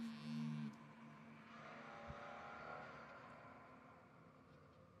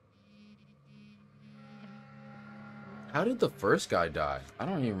 How did the first guy die? I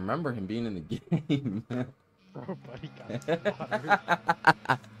don't even remember him being in the game. Bro, buddy got slaughtered.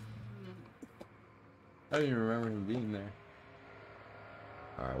 I don't even remember him being there.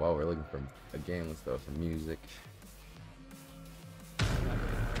 Alright, while we're looking for a game, let's throw some music. Save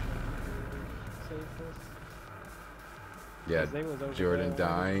this. Yeah, 'Cause they was over Jordan there.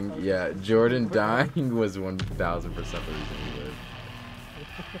 dying. I was Yeah, just- Jordan dying was 1000% the reason we lived.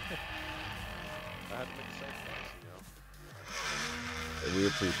 I had to make a sacrifice, you know. We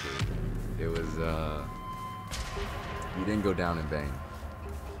appreciate it. It was, you didn't go down in vain.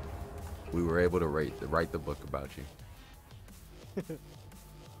 We were able to write the book about you. Right,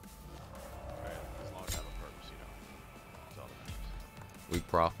 as long as I have a purpose, you know. That's all that matters. We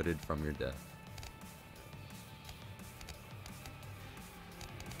profited from your death.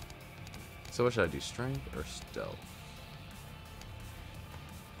 So what should I do, strength or stealth?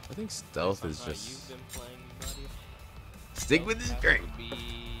 I think stealth is Somehow just... you've been playing, buddy. Stick with the Stealth strength. has to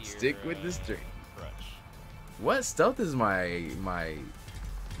be Stick your, with the strength. crutch. What? Stealth is my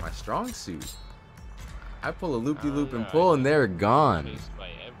strong suit. I pull a loop-de-loop and pull and they're gone. Chased by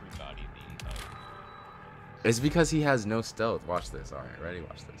everybody the entire game. It's because he has no stealth. Watch this. Alright, ready?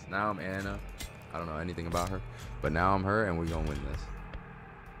 Watch this. Now I'm Anna. I don't know anything about her. But now I'm her and we're gonna win this.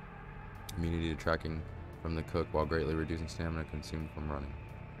 Immunity to tracking from the cook while greatly reducing stamina consumed from running.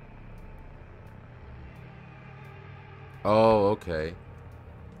 Oh, okay.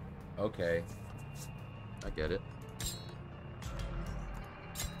 Okay. I get it.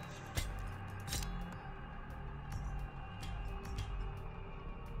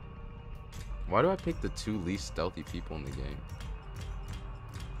 Why do I pick the 2 least stealthy people in the game?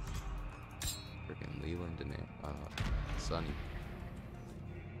 Freaking Leland and Sonny.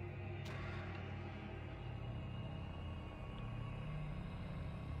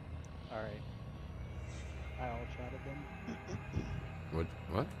 Alright. I all chatted them. What?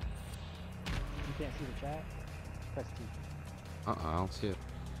 You can't see the chat? Press T. I don't see it.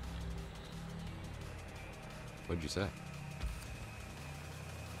 What'd you say?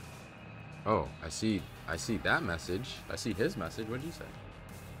 Oh, I see that message. I see his message. What'd you say?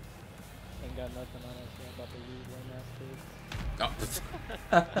 Ain't got nothing on us. Yeah, about to lose one ass Oh.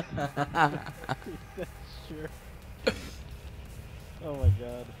 He said, sure. Oh my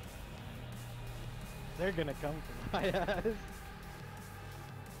god. They're gonna come for my ass.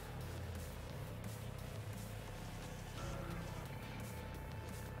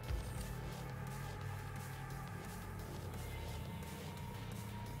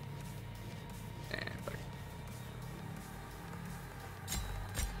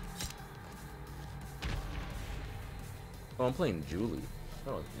 Oh, I'm playing Julie.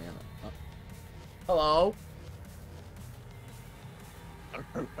 Oh, Nana. Hello.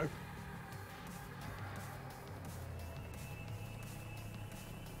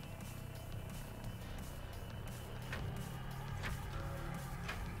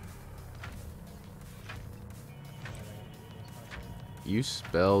 You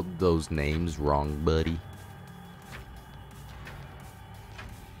spelled those names wrong, buddy.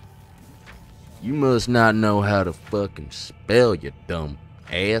 You must not know how to fucking spell, you dumb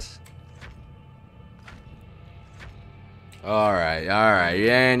ass. Alright,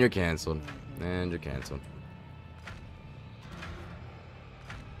 and you're canceled. And you're canceled.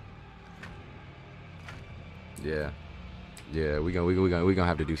 Yeah. Yeah, we gonna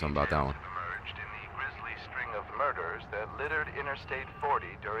have to do something about that one. Emerged in the grisly string of murders that littered Interstate 40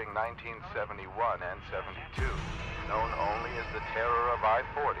 during 1971 and 72, known only as the terror of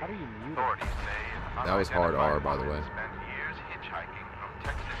I-40. How do you mute it? Authorities say an That was hard R, by the way. unidentified woman spent years hitchhiking from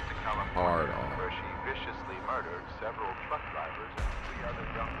Texas to California, Hard R. where she viciously murdered several truck drivers and 3 other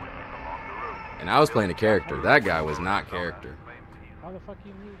young women along the route. And I was playing a character. That guy was not character. How the fuck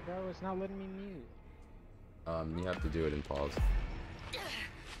you mute, bro? It's not letting me mute. You have to do it in pause.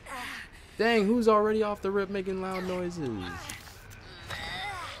 Dang, who's already off the rip making loud noises?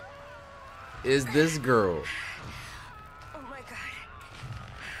 Is this girl? Oh my god.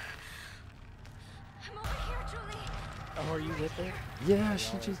 I'm over here, Julie. Oh, are you with her? Yeah,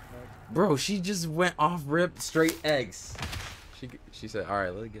 she just, bro, she just went off rip straight X. She said, all right,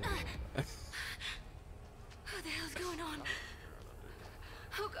 let's get it. What the hell's going on?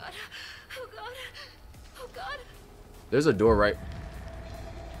 Oh god. Oh god. Oh god. There's a door right.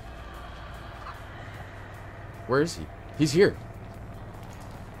 Where is he? He's here.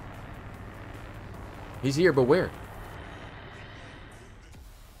 He's here, but where?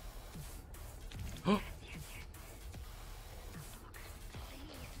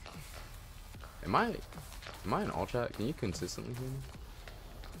 Am I in all chat? Can you consistently hear me?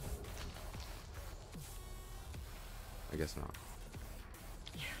 I guess not.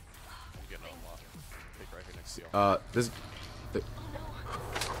 I'm getting a lot. Take right here next to you.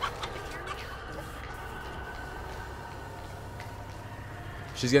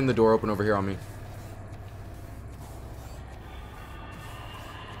 She's getting the door open over here on me.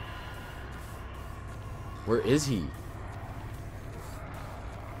 Where is he?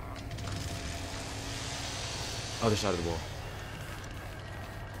 Other side of the wall.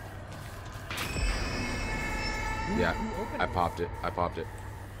 Yeah, I popped it. I popped it.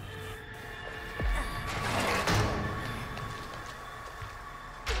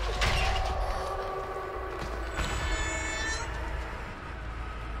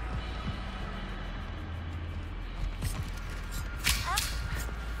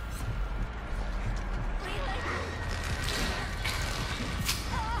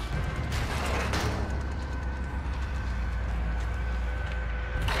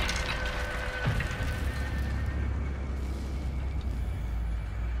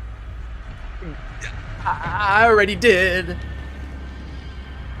 I already did.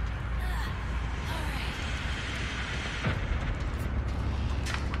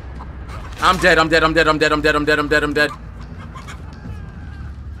 I'm dead. I'm dead. I'm dead. I'm dead. I'm dead. I'm dead. I'm dead. I'm dead.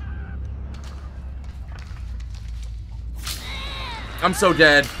 I'm so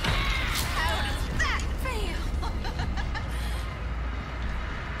dead. How does that feel?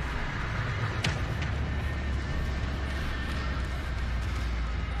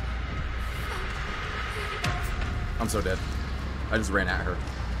 I'm so dead. I just ran at her.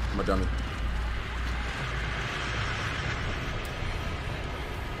 I'm a dummy.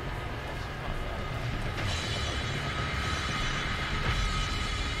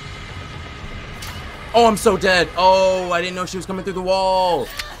 Oh, I'm so dead. Oh, I didn't know she was coming through the wall.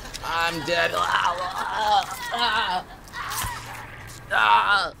 I'm dead.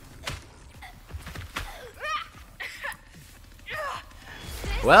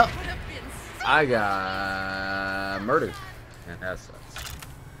 Well, I got murdered. And that sucks.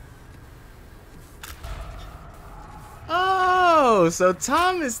 Oh, Oh, so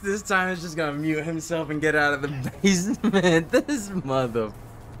Thomas this time is just gonna mute himself and get out of the basement. This mother.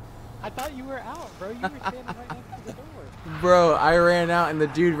 I thought you were out, bro. You were standing right next to the door. Bro, I ran out and the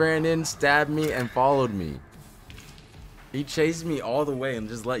dude ran in, stabbed me, and followed me. He chased me all the way and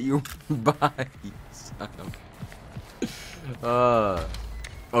just let you by. Oh,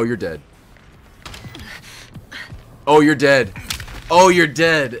 you're dead. Oh, you're dead. Oh, you're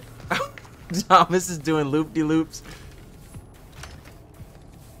dead. Thomas is doing loop-de-loops.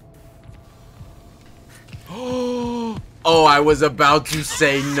 Oh, I was about to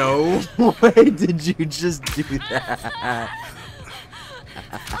say no. Why did you just do that?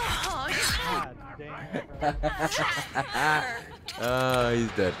 God damn, Oh,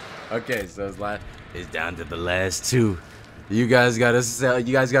 he's dead. Okay, so it's down to the last two. You guys gotta sell.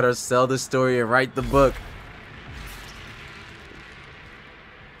 You guys gotta sell the story and write the book.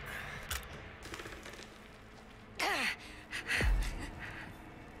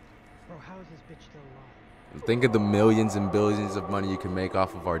 bro. How is this bitch still alive? Think of the millions and billions of money you can make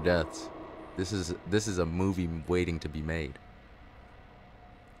off of our deaths. This is a movie waiting to be made.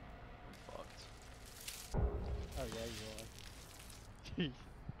 Fucked. Oh yeah, you are.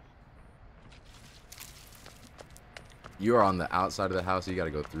 You are on the outside of the house. You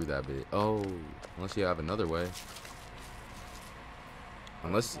gotta go through that bit. Oh, unless you have another way.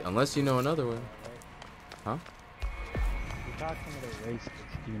 Unless you know another way. Huh? You're talking to the racists.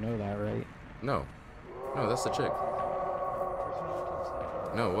 You know that, right? No, that's the chick.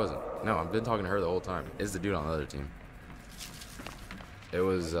 No, it wasn't. No, I've been talking to her the whole time. It's the dude on the other team. It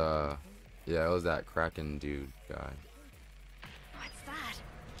was yeah, it was that Kraken dude guy. What's that?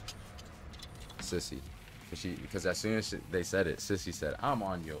 Sissy. Because as soon as they said it, Sissy said, "I'm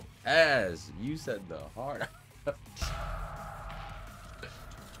on your ass." You said the hard.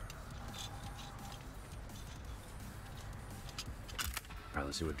 Alright,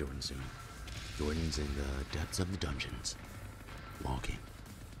 let's see what Jordan's doing. Jordan's in the depths of the dungeons. Walking.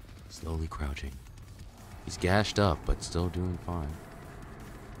 Slowly crouching. He's gashed up, but still doing fine.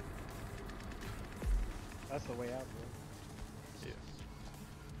 That's the way out, bro. Yeah.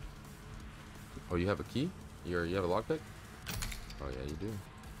 Oh, you have a key? You have a lockpick? Oh yeah, you do.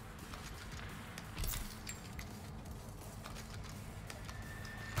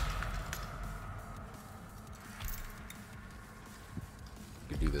 You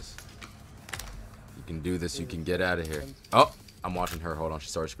can do this. You can do this. You can get out of here. Oh, I'm watching her. Hold on. She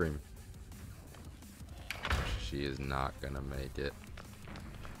started screaming. She is not gonna make it.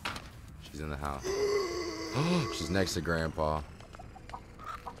 She's in the house. She's next to Grandpa.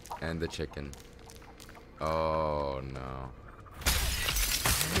 And the chicken. Oh, no.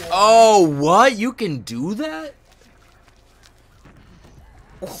 Oh, what? You can do that?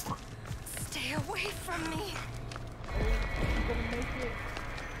 Stay away from me.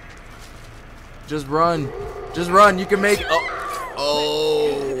 Just run. Just run. You can make it.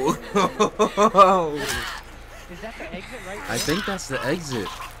 Oh. Oh. Is that the exit right there? I think that's the exit.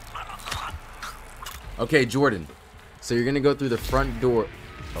 Okay, Jordan. So you're going to go through the front door.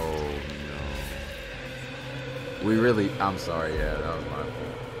 Oh, no. We really... I'm sorry. Yeah, that was my fault.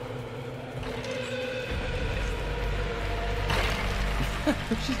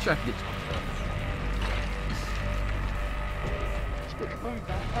 She's trying to get you.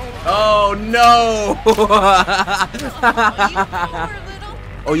 Oh, no!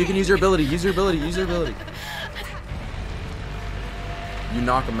 Oh, you can use your ability. Use your ability. Use your ability. You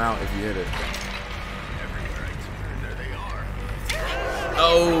knock him out if you hit it.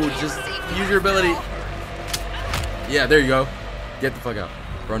 Oh, just use your ability. Yeah, there you go. Get the fuck out.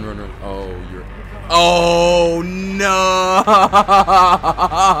 Run, run, run. Oh, you're... Oh, no!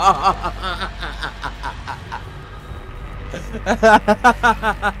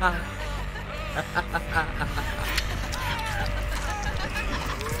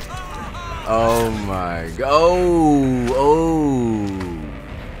 Oh, my God. Oh, oh.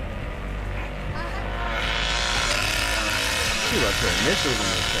 She left her initials on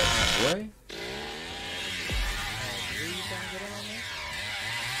the chest, boy.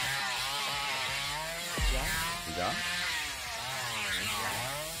 You got?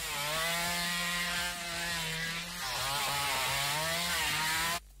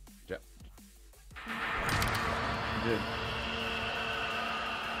 Yeah. You did.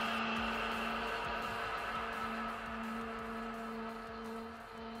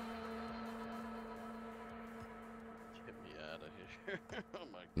 Get me out of here. Oh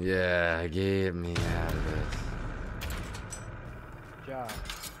my god. Yeah, get me out of this. Job.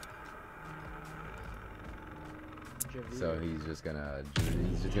 So he's just gonna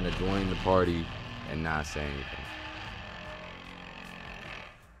join the party and not say anything.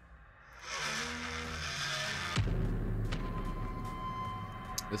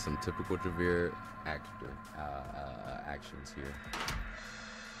 There's some typical Javier actions here.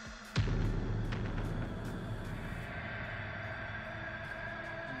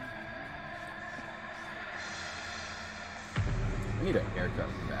 I need a haircut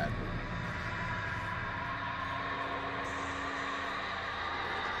badly.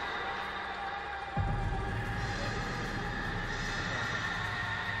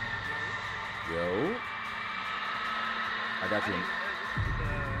 Yo. I got you.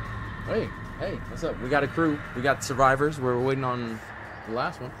 Hey, what's up? We got a crew. We got survivors. We're waiting on the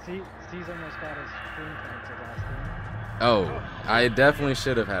last one. C's almost got his stream canceled last time. Oh, I definitely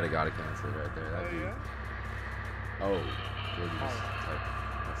should have had a gotta cancel right there. That'd be... Oh, where did you just type?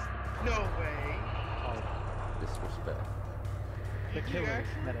 No way. That's disrespect. The killer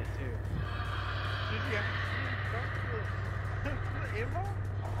had it too. Did you actually ammo?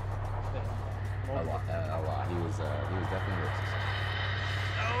 A lot. He was definitely racist.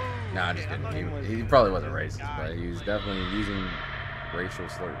 Oh. Nah, I'm just kidding. He probably wasn't racist, but he was definitely using racial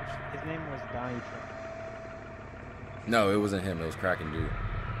slurs. His name was Donnie Trump. No, it wasn't him. It was Kraken Dude.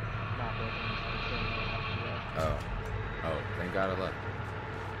 Not Oh, thank God I left.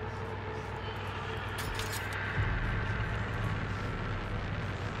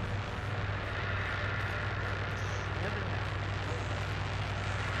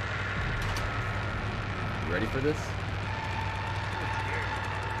 You ready for this?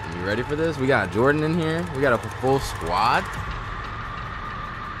 You ready for this? We got Jordan in here. We got a full squad.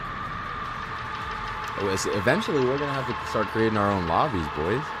 Eventually, we're gonna have to start creating our own lobbies,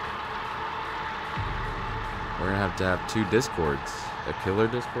 boys. We're gonna have to have 2 Discords: a killer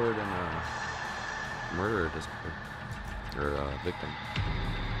Discord and a murderer Discord, or victim.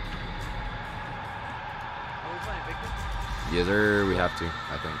 Are we playing victim? Yes, sir. We have to.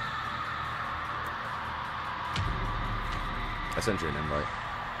 I think. I sent you an invite.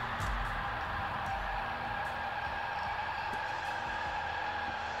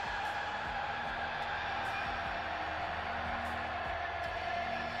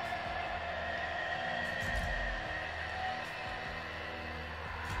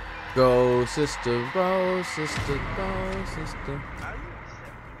 Go, sister, go, sister, go, sister. How you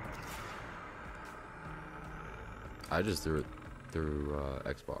I just threw it through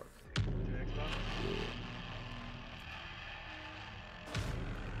Xbox.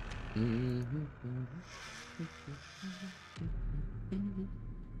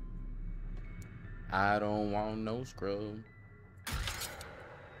 I don't want no scrub.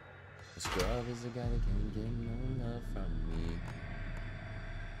 A scrub is a guy that can't get no love from me.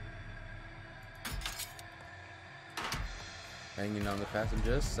 Hanging on the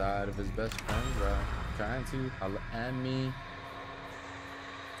passenger side of his best friend's ride, trying to holler at me. You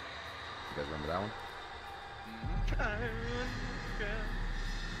guys remember that one?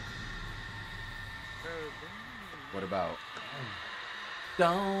 What about?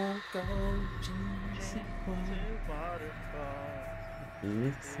 Don't go chasing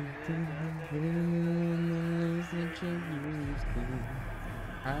it's something that you used to.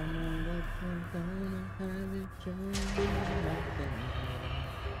 I know that you're gonna have it changing nothing,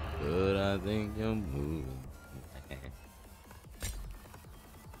 but I think you're moving.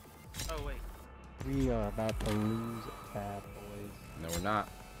 Oh wait. We are about to lose bad boys. No, we're not.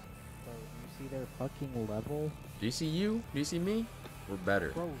 Bro, you see their fucking level? Do you see you? Do you see me? We're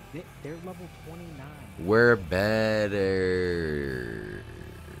better. Bro, they're level 29. We're better.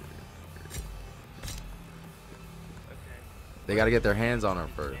 They gotta get their hands on her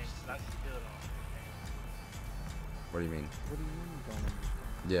first. What do you mean? What do you mean you don't understand?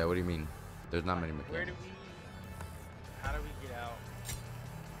 Yeah, what do you mean? There's not many Where do mechanics. how do we get out?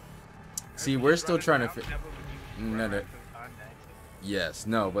 See, we're still trying to fit. No. Yes,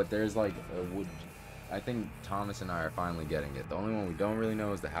 no, but there's like a wood. I think Thomas and I are finally getting it. The only one we don't really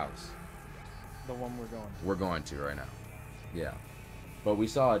know is the house. The one we're going to. We're going to right now. Yeah. But we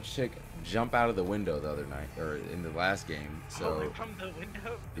saw a chick jump out of the window the other night, or in the last game. So from the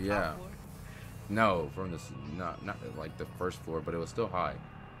window. yeah. No, from the not like the first floor, but it was still high.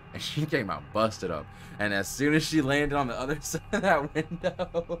 And she came out busted up. And as soon as she landed on the other side of that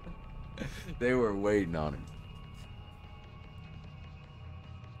window, they were waiting on her.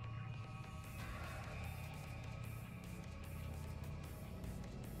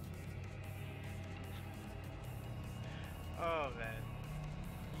 Oh man,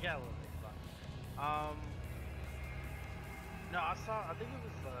 you got a little bit fun. No, I think it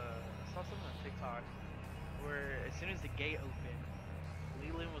was I saw something on TikTok where as soon as the gate opened,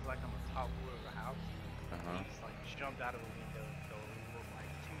 Leland was like on the top floor of the house. He just like jumped out of the window, so it was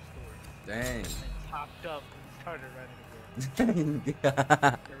like 2 stories. Dang. And then topped up and started running again. It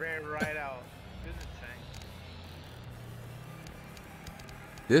ran right out. It was insane.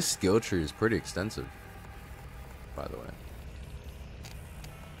 This skill tree is pretty extensive, by the way.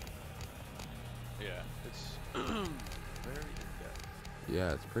 Yeah, it's very in-depth.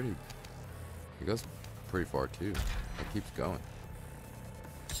 Yeah, it's pretty. It goes pretty far too. It keeps going.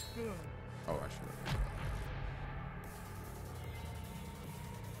 Oh, I should have.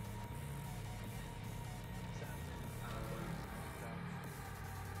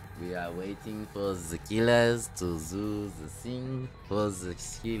 We are waiting for the killers to do the thing for the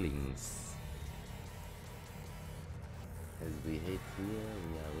killings. As we hate here,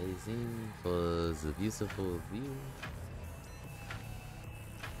 we are waiting for the beautiful view.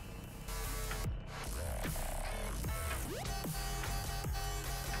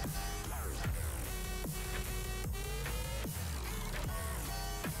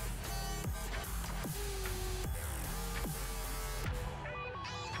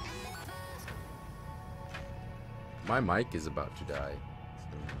 My mic is about to die.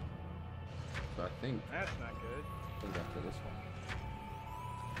 So I think That's not good. after this one.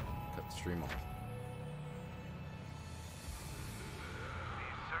 Cut the stream off. The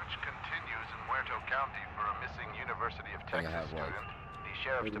search continues in Muerto County for a missing University of think I Texas have, like, student. The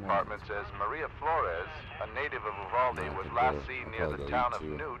sheriff's 30 department says Maria Flores, a native of Uvalde, No, I was think last we'll- seen we'll near probably the go town of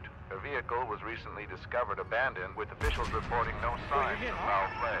YouTube. Newt. Her vehicle was recently discovered abandoned, with officials reporting no signs getting of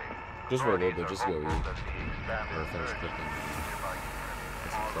hot. foul play. Just for a little Authorities bit, are just go hopeful eat. that the expanded Or finish search cooking. nearby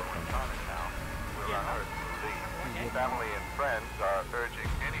Get some stuff done. will unearth the lead. Family and friends are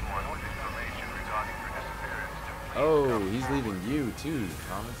urging anyone with information regarding her disappearance to please Oh, come he's forward. leaving you too,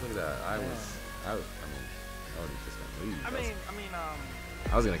 Thomas. Look at that. I mean, I was just gonna leave.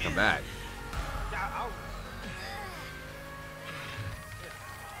 I was gonna come back. Yeah,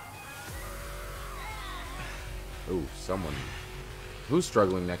 Oh, someone. Who's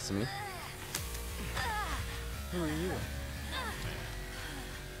struggling next to me? Who are you?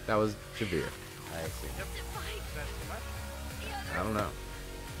 That was Javier. I assume. I don't know.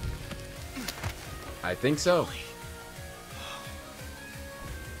 I think so.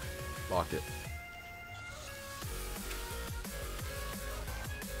 Lock it.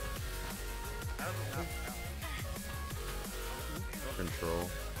 Control.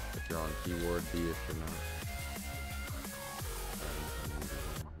 If you're on keyboard, B if you're not.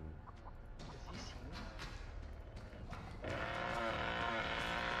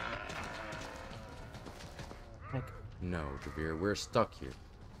 Heck, No, Javier, we're stuck here.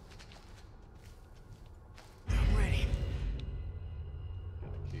 I'm ready.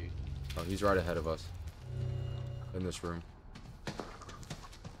 Key. Oh, he's right ahead of us. In this room.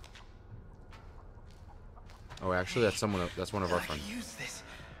 Oh, actually, that's someone. That's one of our friends. Use this.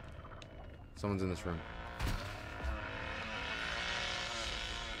 Someone's in this room.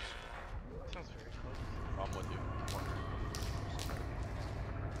 sounds very close. I'm with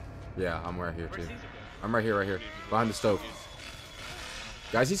you. Yeah, I'm right here Where's too. Caesar go? I'm right here, behind the stove.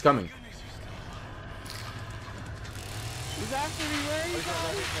 Guys, he's coming. he's after me.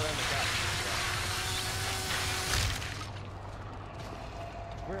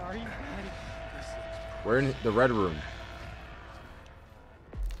 Where are you going? Where are you? We're in the red room.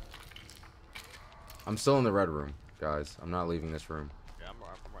 I'm still in the red room, guys. I'm not leaving this room. Yeah, I'm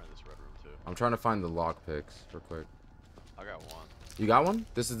right in this red room too. I'm trying to find the lock picks real quick. I got one. You got one?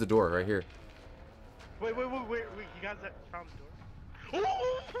 This is the door right here. Wait, you guys found the door?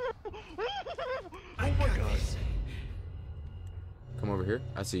 Oh my god. Come over here.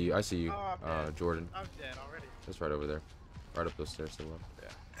 I see you. I see you, Oh, I'm dead. Jordan. I'm dead already. Just right over there. Right up those stairs to the left. Yeah.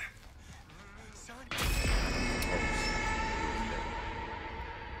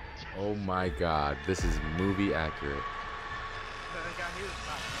 Oh my god. This is movie accurate. That guy here is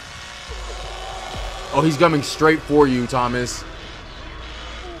not. Oh, he's coming straight for you, Thomas.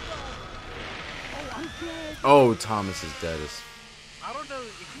 Oh, Thomas is dead. I don't know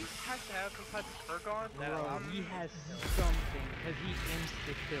if he has to have some type of perk on. That Bro, allows he him has to kill. something because he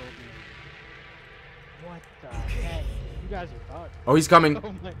insta-killed me. What the heck? You guys are fucked. Oh, he's coming.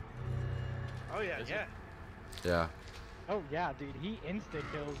 Oh my. Oh yeah, Is he? yeah. Yeah, Oh yeah, dude. He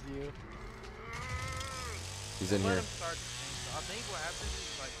insta-kills you. he's in Let here. him start the chainsaw. I think what happens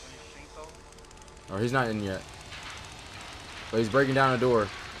is like when you chainsaw. Oh, he's not in yet. But he's breaking down a door.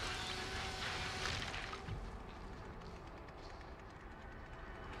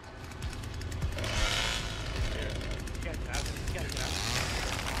 You gotta get out. You gotta get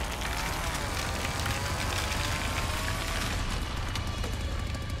out.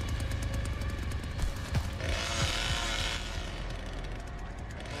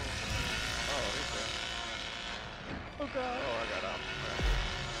 Oh god.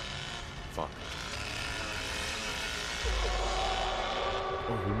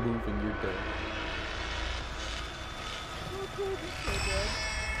 you move and you're dead.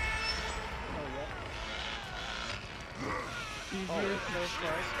 He's Oh, here so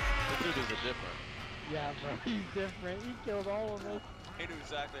far. The dude is a different. Yeah, bro, he's different. He killed all of us. He knew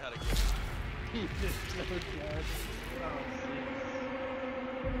exactly how to get it. He's just so dead.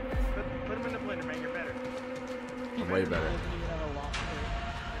 Put him in the blender, man. You're better. I'm way better. He doesn't even have a lock for it.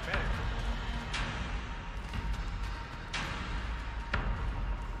 You're better.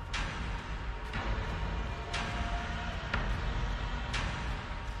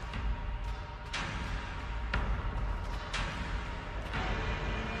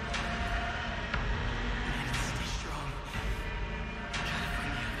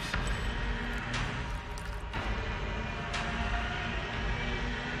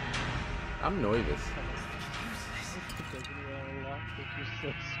 I'm nervous. Doesn't even have a lock, but you're so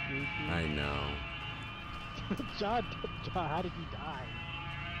screwed. I know. John, how did you die?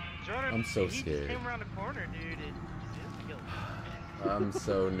 Jordan, I'm so he scared. just came around the corner, dude, and just killed me. I'm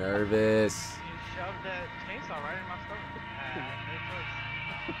so nervous. You shoved that chainsaw right in my stomach. No choice.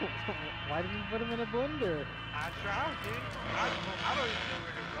 Why didn't you put him in a blender? I tried, dude. I don't even know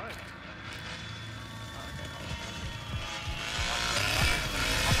where to run.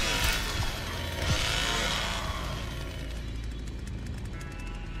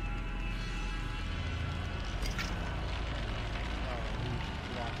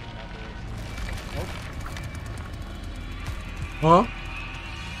 Huh?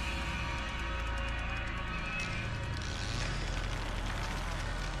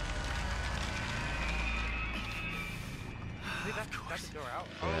 See, that's the door out.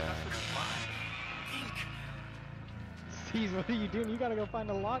 Oh, Yeah. that's the spot. Steez, what are you doing? You gotta go find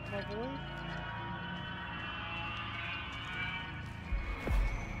a lock, my boy.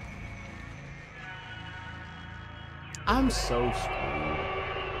 I'm so screwed.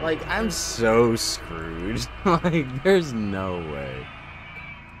 Like, I'm so screwed. Like, there's no way.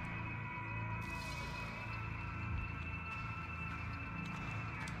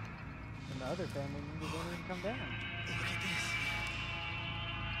 And the other family members don't even come down.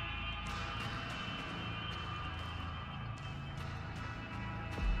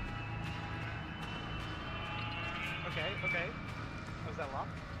 Okay. Was that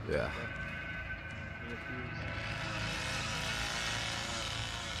locked? Yeah. Need a fuse.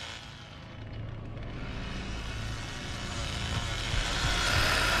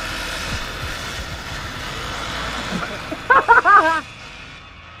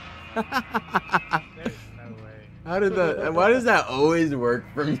 There's no way. How did that? Why does that always work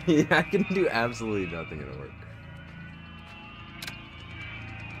for me? I can do absolutely nothing. It'll work.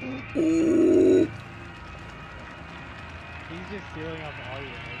 Ooh. He's just stealing off all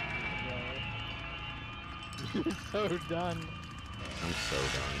your energies, bro. You're so done. I'm so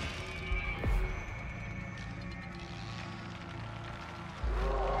done.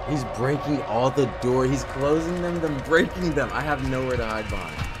 He's breaking all the door. He's closing them, then breaking them. I have nowhere to hide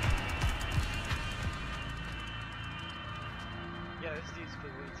behind. Yeah, this dude's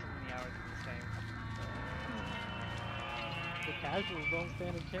been way too many hours in this game. The casuals don't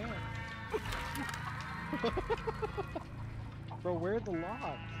stand a chance. Bro, where are the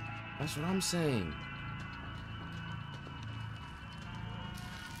locks? That's what I'm saying.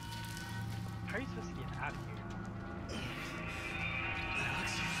 How are you supposed to get out of here?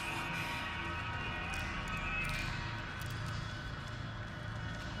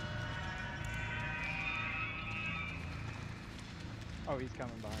 Oh, he's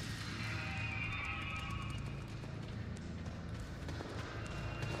coming behind.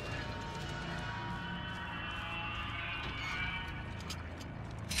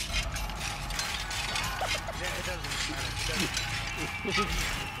 Yeah, it doesn't matter. It doesn't.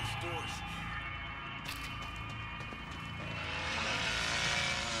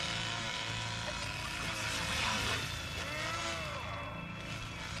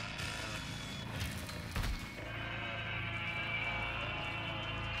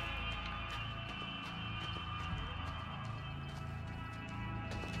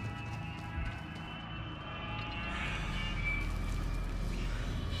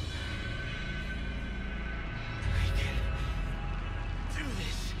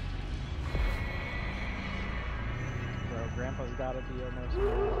 Bro, Grandpa's gotta be almost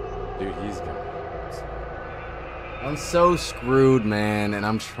ready. Dude, he's gonna. I'm so screwed, man, and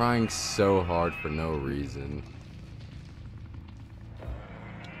I'm trying so hard for no reason.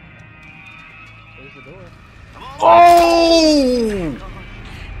 There's the door. Oh!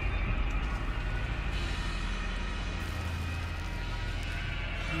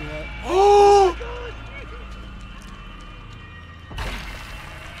 You what? Oh!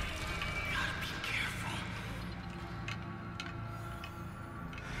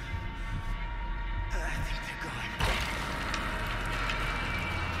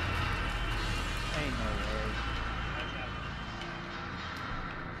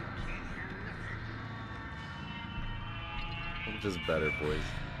 Just better, boys.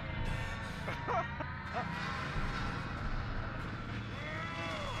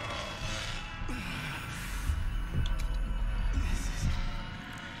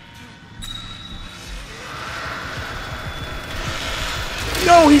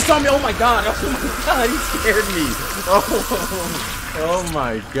 No, he saw me. Oh my god. Oh my god, he scared me. Oh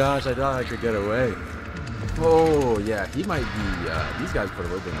my gosh, I thought I could get away. Oh yeah, he might be. These guys put a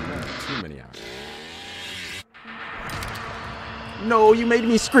little bit too many hours. No, you made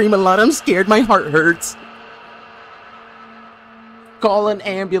me scream a lot. I'm scared. My heart hurts. Call an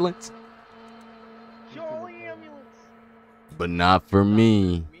ambulance. Call the ambulance. But not for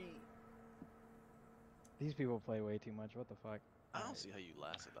me. These people play way too much. What the fuck? I don't see how you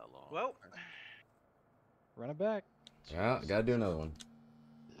lasted that long. Well, Run it back. Yeah, I gotta do another one.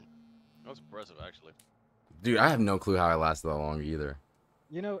 That was impressive, actually. Dude, I have no clue how I lasted that long either.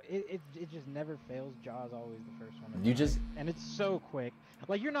 You know, it just never fails. Jaw's always the first one. You just... And it's so quick.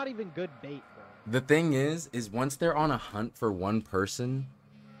 Like, you're not even good bait, bro. The thing is once they're on a hunt for one person,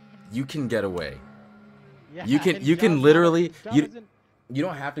 you can get away. Yeah, You and can Jaws literally... Jaws You isn't-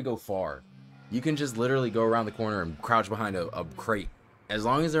 don't have to go far. You can just literally go around the corner and crouch behind a crate. As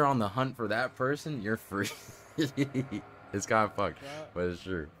long as they're on the hunt for that person, you're free. It's kind of fucked, but it's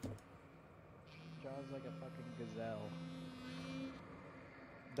true. Jaws like a fucking gazelle.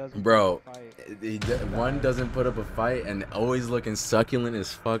 Doesn't Bro, fight. one doesn't put up a fight and always looking succulent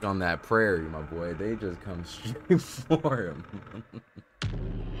as fuck on that prairie, my boy. They just come straight for him.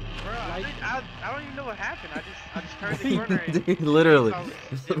 bro, I don't even know what happened. I just turned the corner and Dude, literally.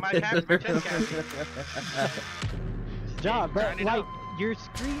 so it might happen. My chest cavity. Jaw, bro, Grind it like, out. your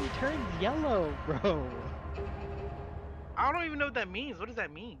screen turns yellow, bro. I don't even know what that means. What does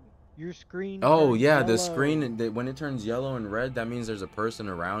that mean? Your screen Oh turns yeah, the yellow. screen, when it turns yellow and red, that means there's a person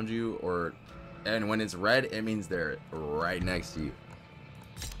around you, and when it's red, it means they're right next to you.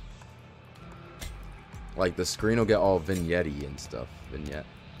 Like the screen will get all vignette-y and stuff. Vignette.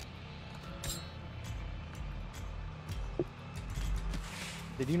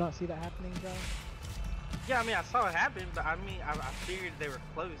 Did you not see that happening, John? Yeah, I mean, I saw it happen, but I mean, I figured they were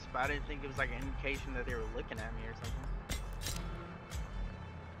close, but I didn't think it was like an indication that they were looking at me or something.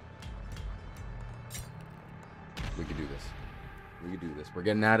 We could do this. We could do this. We're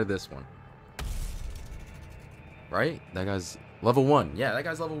getting out of this one. Right? That guy's level 1. Yeah, that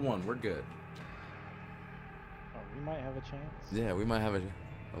guy's level 1. We're good. Oh, we might have a chance. Yeah, we might have a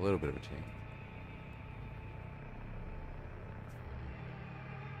little bit of a chance.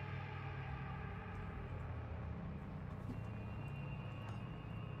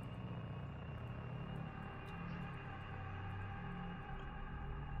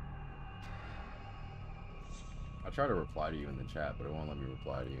 I try to reply to you in the chat, but it won't let me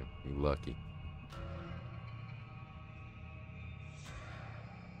reply to you. You lucky.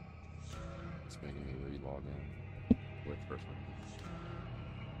 It's making me re-log in. Wait, first one.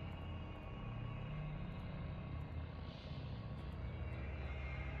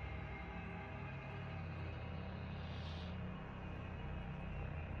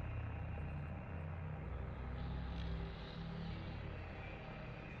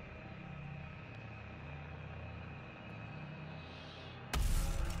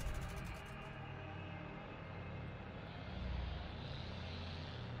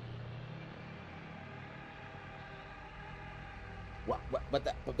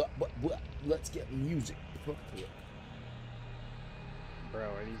 What? Let's get music. Bro,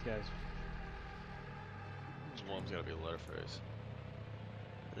 are these guys... This one's gotta be a Leatherface.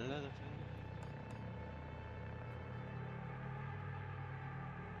 Leatherface.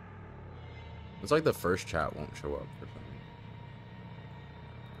 It's like the first chat won't show up for some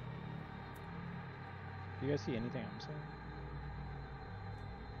Do you guys see anything I'm saying?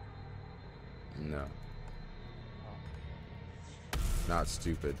 reason. No. Not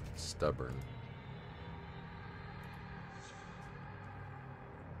stupid, stubborn.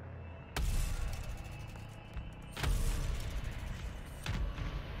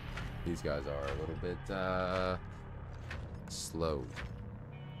 These guys are a little bit slow.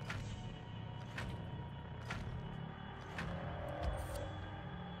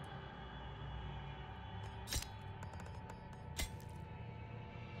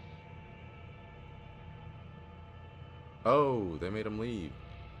 Oh, they made him leave.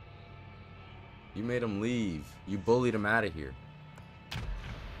 You made him leave. You bullied him out of here.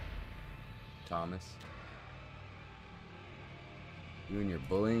 Thomas. You and your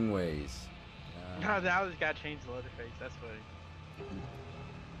bullying ways. No, now I just gotta change the Leatherface. That's funny.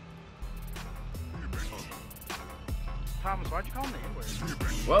 Thomas, why'd you call him the N-word?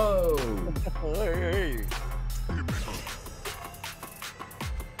 Whoa!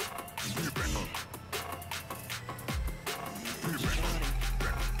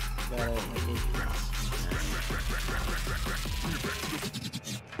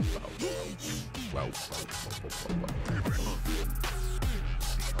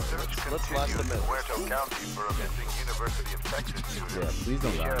 Let's last a minute. Puerto County for a missing University of Texas student. Yeah, please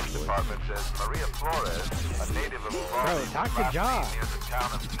don't The die, Sheriff's boy. Department says Maria Flores, a native of Uvalde, talk to last John. seen near the town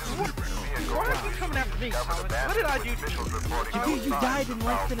of Newton. Why are you coming after me, Thomas? What did I do to you? Officials reporting no Dude, you signs died of in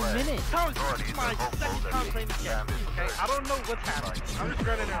less foul than a play. minute. Thomas, this Authorities is my are hopeful second that time the playing this game. scam is Okay, I don't know what's happening. I'm just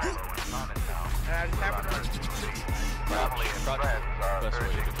running around. And I just happen to run. Family and friends are Best way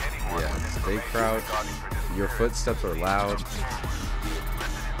to urging anyone Yeah, with stay information crouched. regarding participants Your footsteps are loud.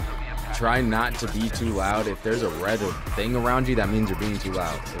 Try not to be too loud. If there's a red thing around you, that means you're being too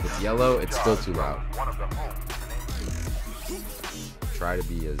loud. If it's yellow, it's still too loud. one of the homes. Try to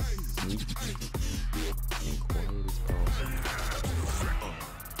be as sneaky and quiet as possible.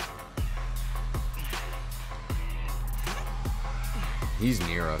 He's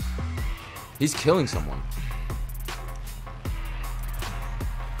near us. He's killing someone.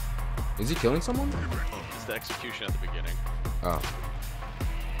 Is he killing someone? It's the execution at the beginning. Oh.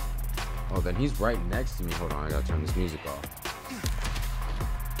 Oh, then he's right next to me. Hold on, I gotta turn this music off.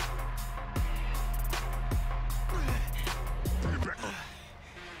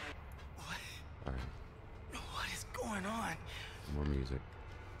 Alright. What is going on? More music.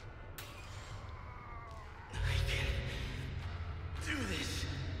 Do this.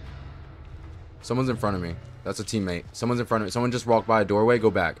 Someone's in front of me. That's a teammate. Someone's in front of me. Someone just walked by a doorway. Go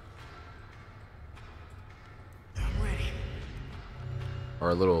back. I'm ready. Or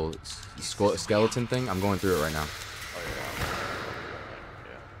a little skeleton thing. I'm going through it right now. Oh yeah.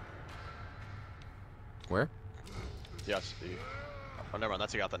 Yeah. Where? Yes. Oh, never mind.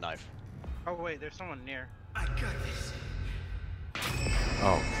 That's who got the knife. Oh wait, there's someone near. I got this.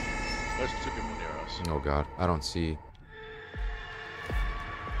 Oh. There's two people near us. Oh god. I don't see.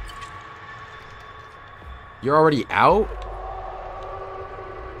 You're already out?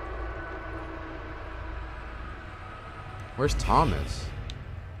 Where's Thomas?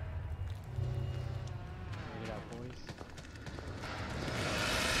 Get out, boys.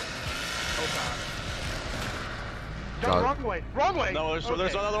 No, God. wrong way. Wrong way. No, there's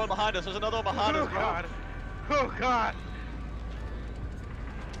Okay. another one behind us. There's another one behind Oh us, bro. god. Oh god.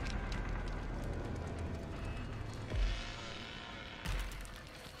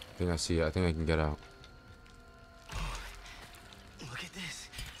 I think I see it. I think I can get out. Look at this.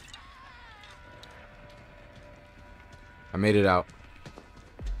 I made it out.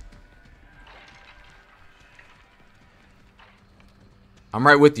 I'm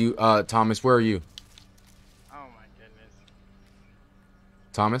right with you, Thomas. Where are you? Oh my goodness.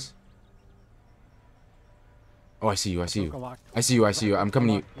 Thomas? Oh, I see you. I see Broke a you. lock. I see you. I see you. I'm coming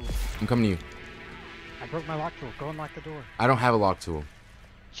to you. Lock tool. I'm coming to you. I broke my lock tool. Go and lock the door. I don't have a lock tool.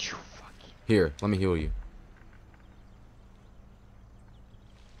 You fuck. Here, let me heal you.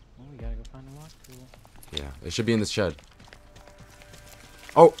 Oh, we gotta go find the lock tool. Yeah, it should be in this shed.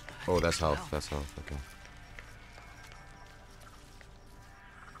 Oh! Oh, that's health. That's health. Okay.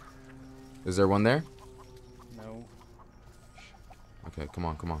 Is there one there? No. Okay, come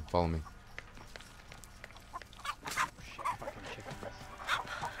on, come on. Follow me. Shit, fucking chickens.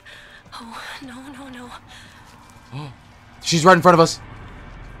 Oh, no, no, no. She's right in front of us.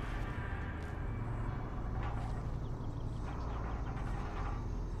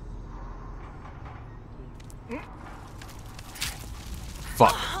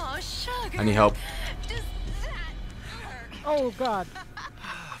 Fuck. Oh, sugar. I need help. Does that hurt? Oh god.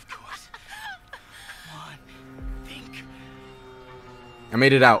 Of course. Come on. Think. I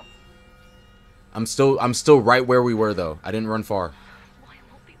made it out. I'm still right where we were though. I didn't run far.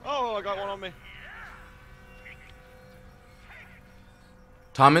 Oh, I got one on me.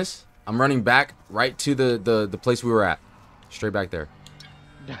 Thomas, I'm running back right to the place we were at. Straight back there.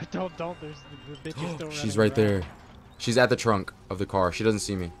 don't. There's the bitch is still She's running right there. around. She's at the trunk of the car. She doesn't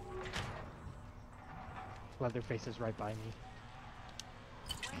see me. Leatherface is right by me.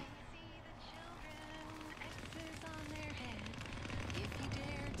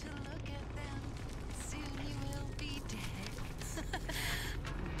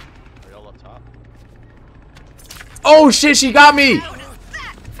 Are y'all up top? Oh shit, she got me! How does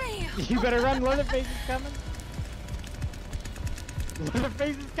that feel? You better run. Leatherface is coming.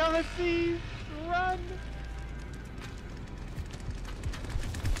 Leatherface is coming. Please run.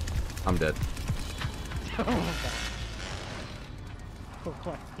 I'm dead. Oh my god. Oh my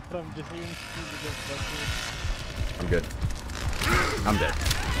god. I'm just hearing I'm good. I'm dead.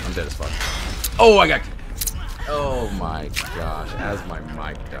 I'm dead as fuck. Oh, I got. Oh my gosh, as my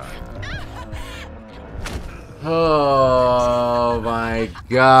mic died. Oh my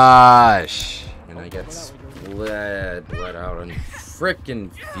gosh. And I get let out in frickin'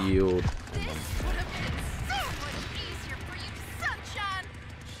 field. This would have been so much easier for you, sunshine.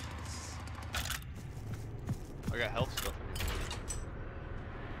 I got health stuff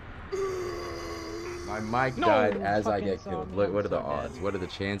in here. My mic No, died as I fucking get killed. zombie, Look, I'm what are the so odds? dead. What are the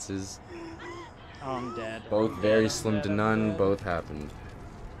chances? Oh, I'm dead. Both I'm very dead, slim I'm to dead, I'm none. dead. Both happened.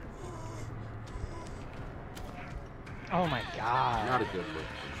 Oh my god. Not a good look.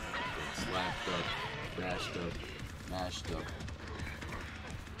 Slapped up, mashed up, mashed up.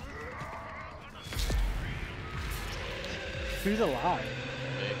 Who's alive?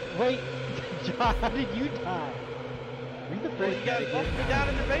 Wait, John, how did you die? Were you the Well, first you guy guys to bumped me get down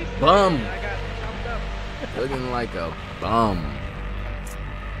in the basement. Bum. And I got jumped up. Looking like a bum.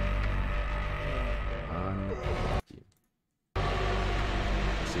 Unlucky.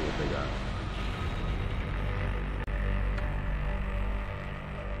 Let's see what they got.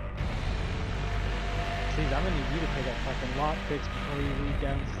 Please, I'm gonna need you to pick up fucking lockpicks before you leave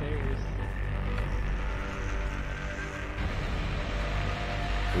downstairs.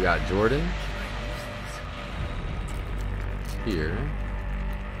 We got Jordan here.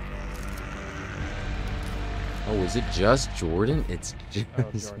 Oh, is it just Jordan? It's just Oh,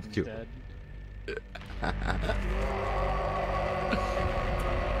 Jordan's Jordan. dead.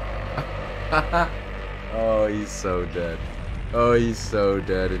 Oh, he's so dead. Oh, he's so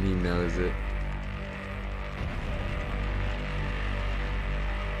dead, and he knows it.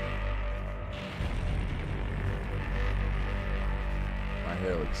 My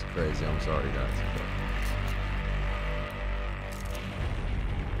hair looks crazy. I'm sorry, guys.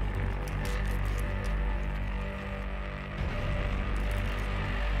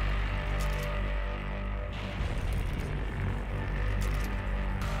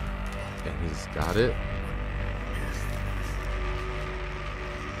 Okay, he's got it.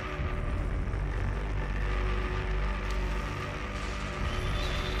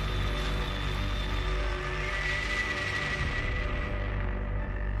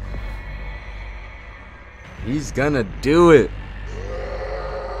 He's gonna do it.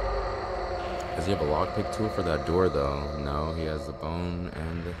 Does he have a lockpick tool for that door, though? No, he has the bone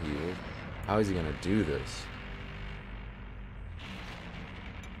and the heel. How is he gonna do this?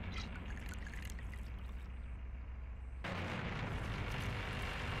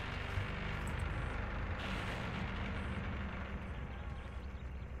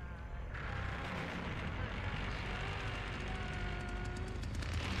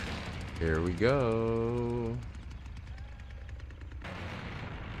 Here we go.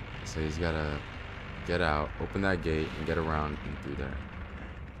 So he's gotta get out, open that gate, and get around and through there.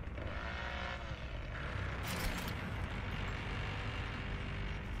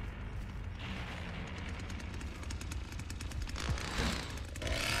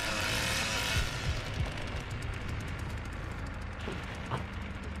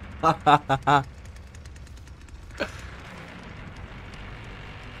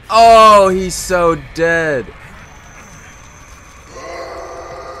 Oh, he's so dead.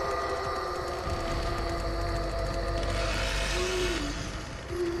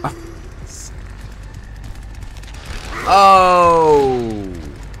 Oh.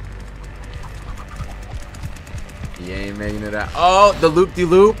 He ain't making it out. Oh, the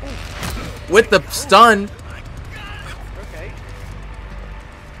loop-de-loop with the stun. Okay.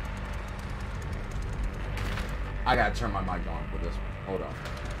 I gotta turn my mic on for this one. Hold on.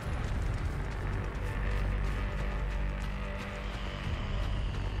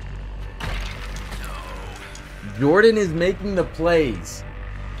 Jordan is making the plays.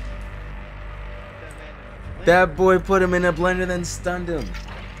 That boy put him in a blender, then stunned him.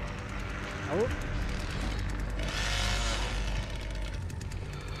 Oh.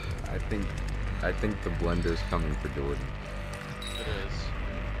 I think the blender's coming for Jordan. It is.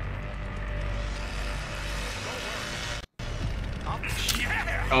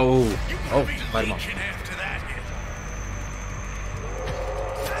 Oh, fight him off.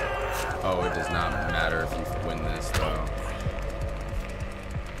 Oh, it does not matter if you win this, though.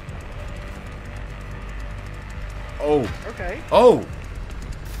 Oh. Okay. Oh.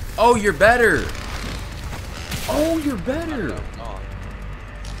 Oh, you're better. Oh, you're better. Oh,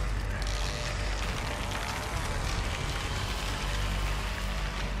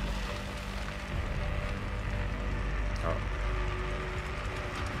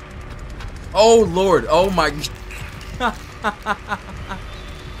 Oh, Lord. Oh, my.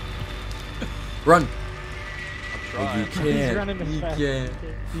 Run. I'm Oh, you trying. can't. He's running as You fast as can't.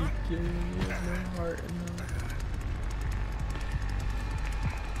 he You can't. You have no heart in him.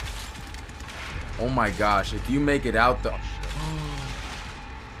 Oh, my gosh. If you make it out the... Oh,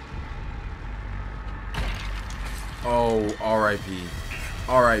 shit. Oh, R.I.P.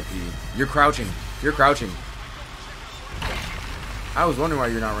 R.I.P. You're crouching. You're crouching. I was wondering why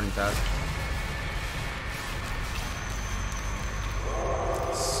you're not running fast.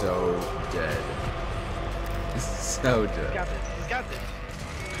 So dead. So He's dead. got this. He's got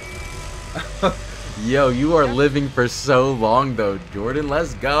this. Yo, you are living for so long though, Jordan.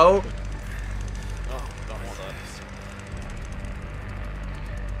 Let's go. Oh, don't want that.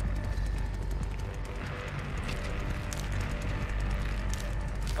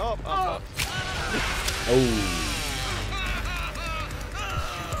 Oh, oh. Oh.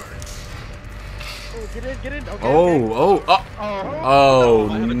 Oh, get in. Okay. Oh. Oh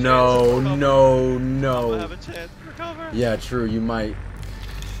I have a no, chance. no, I no. have a chance to recover. Yeah, true. You might.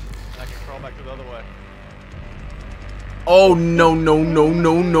 I can crawl back to the other way. Oh no, no, no,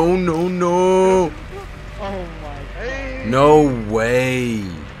 no, no, no, no. Oh my god. No way.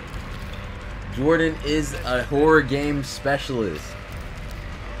 Jordan is a horror game specialist.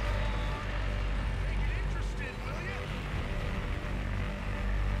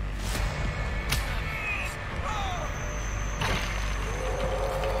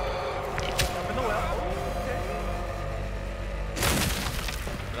 Up in the well. Oh, okay.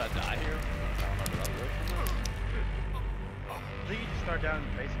 Did I die here? I don't know. Did I live from this? I think you just start down in the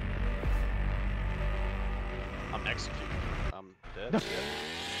basement. I'm executed. I'm dead. Yep.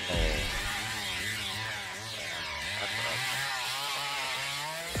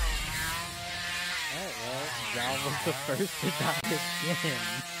 Alright, well, John was the first to die again.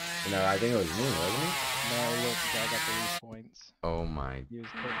 No, I think it was me, wasn't it? No, look, John got the least points. Oh my He was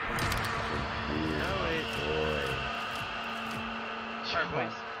quick first. No, wait. boy. Alright,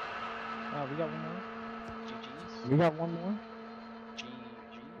 boys. Oh, we got one more? GG's. We got one more? GG.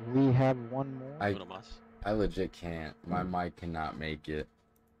 We have one more? Uno mas. I legit can't. My mic cannot make it.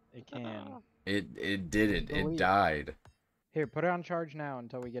 It can. It didn't. It Delete. died. Here, put it on charge now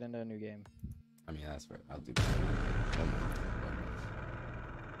until we get into a new game. I mean, that's right. I'll do that. One more.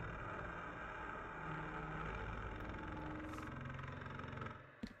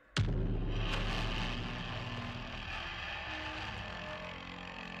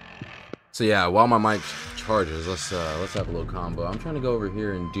 So yeah, while my mic charges, let's have a little combo. I'm trying to go over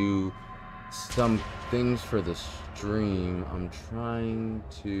here and do some things for the stream. I'm trying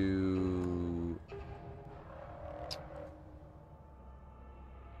to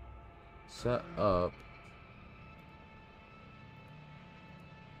set up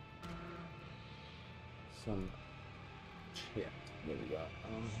some chat. What we got?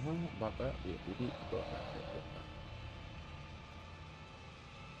 About that. Yeah, we need about that.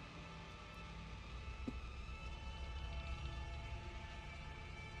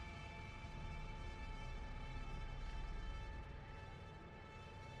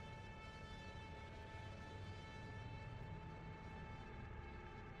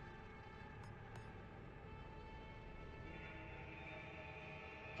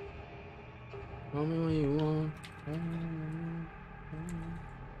 Call me when you want.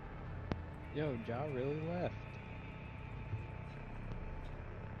 Yo, Ja really left.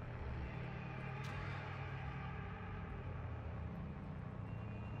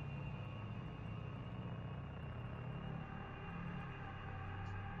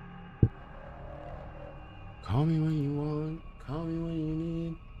 Call me when you want. Call me when you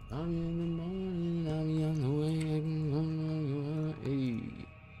need. I'll be in the morning. I'll be on the way. I can come when you want. Hey.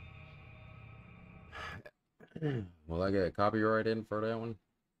 Will I get copyright in for that one?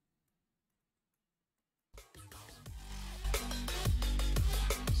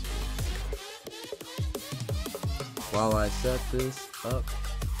 While I set this up.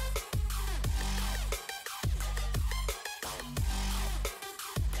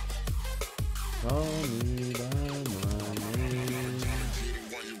 Call me by my name.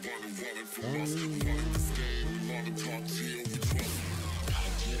 Call me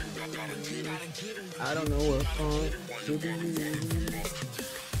I don't know what font to be.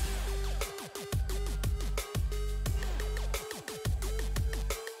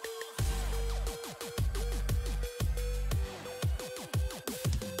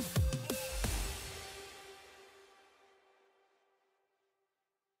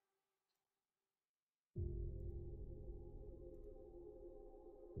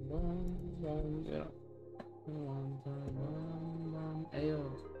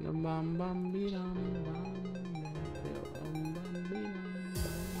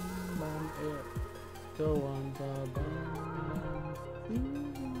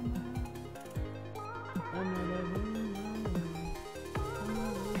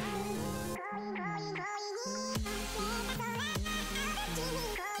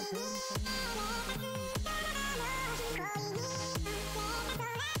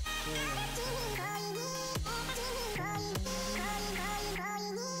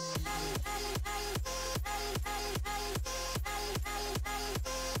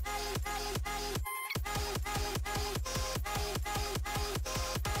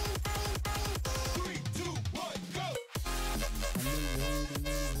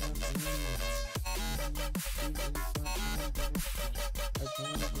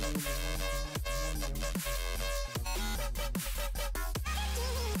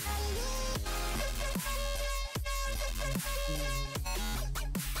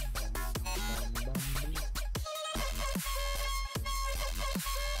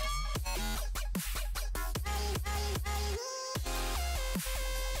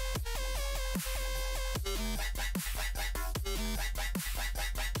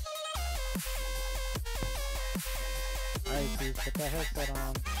 Alright, dude, put that headset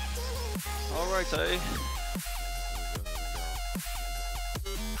on. Alright, hey.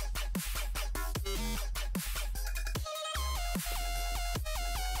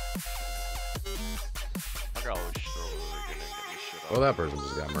 I can always throw it again and get this shit Well, that person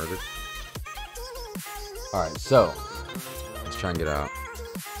just got murdered. Alright, so. Let's try and get out.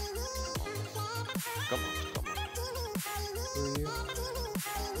 Come on, come on. Who are you?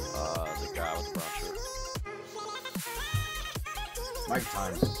 The guy with the brown shirt. Mike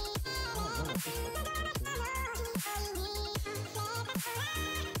time. I don't know what this fucking place is.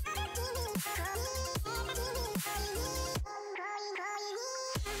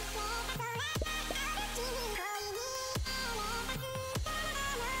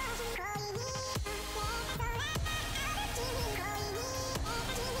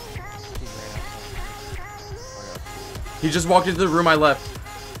 He just walked into the room I left.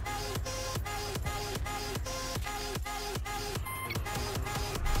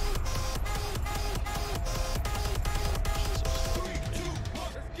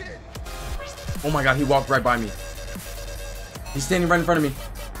 Oh my god, he walked right by me. He's standing right in front of me.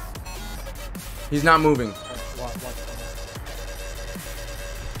 He's not moving.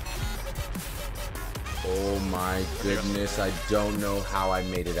 Oh my goodness, I don't know how I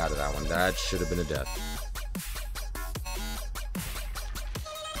made it out of that one. That should have been a death.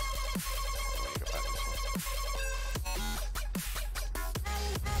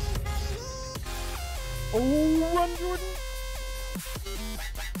 Oh, run, Jordan!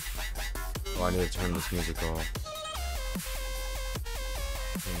 Oh, I need to turn this music off.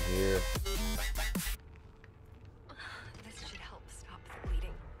 In here. This should help stop the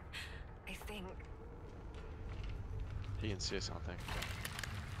bleeding. I think. He can see us, I don't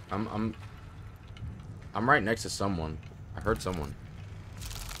think. I'm right next to someone. I heard someone.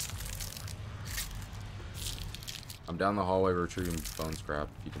 I'm down the hallway retrieving phone scrap.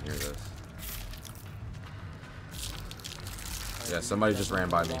 If you can hear this. Yeah, somebody just ran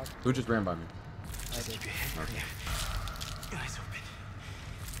by me. Who just ran by me? I did. Keep your head Okay. down. Eyes open.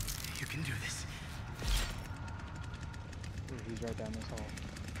 You can do this. Ooh, he's right down this hall.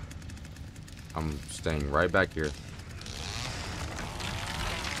 I'm staying right back here.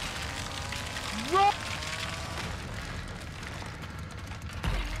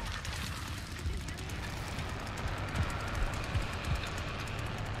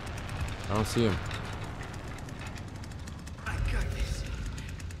 I don't see him. I got this.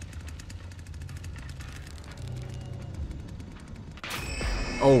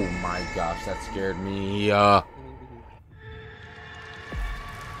 Oh my gosh, that scared me.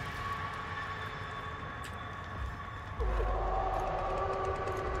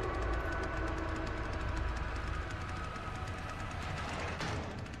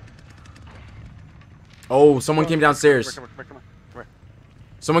 Oh, someone came downstairs. Come here.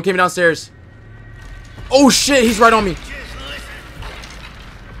 Someone came downstairs. Oh shit, he's right on me.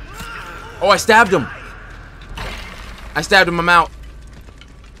 Oh, I stabbed him. I stabbed him, I'm out.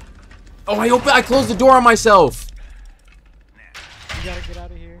 Oh, I closed the door on myself. You gotta get out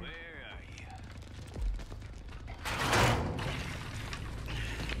of here.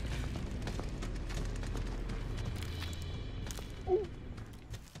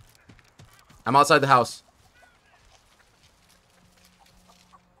 I'm outside the house.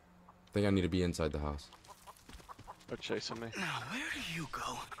 I think I need to be inside the house. They're chasing me. Now, where do you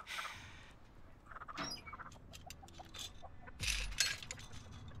go?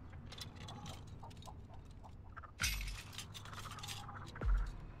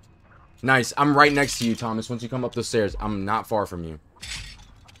 Nice. I'm right next to you, Thomas. Once you come up the stairs, I'm not far from you.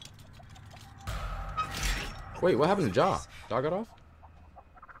 Wait, what happened to Jaw? Jaw got off?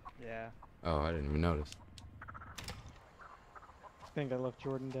 Yeah. Oh, I didn't even notice. I think I left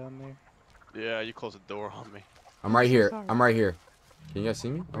Jordan down there. Yeah, you closed the door on me. I'm right here. I'm right here. Can you guys see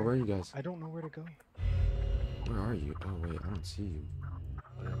me? Oh, where are you guys? I don't know where to go. Where are you? Oh, wait, I don't see you.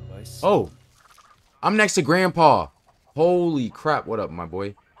 Oh! I'm next to Grandpa! Holy crap, what up, my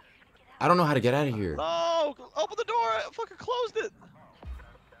boy? I don't know how to get out of here. No! Open the door! I fucking closed it!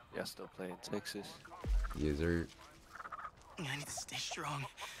 Y'all still playing Texas? Yes, sir. I need to stay strong.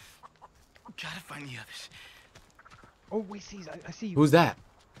 Gotta find the others. Oh, wait, see, I see you. Who's that?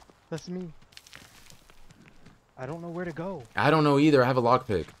 That's me. I don't know where to go. I don't know either. I have a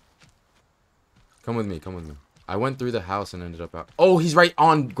lockpick. Come with me. Come with me. I went through the house and ended up out. Oh, he's right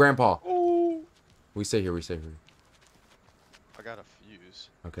on Grandpa. Ooh. We stay here. We stay here. I got a fuse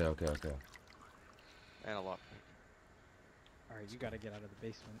Okay, okay, okay. and a lockpick. Alright, you gotta get out of the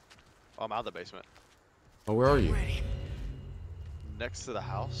basement. Oh, I'm out of the basement. Oh, where are you? Ready. Next to the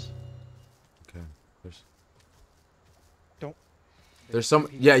house. Okay. There's... There's some.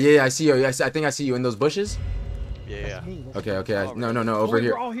 Yeah. I see you. I think I see you in those bushes. Yeah. That's me. That's Okay. me. Okay. Oh, No. really? Over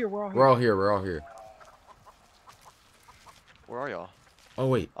here. We're all here. We're all here. We're all here. We're all here. Where are y'all? Oh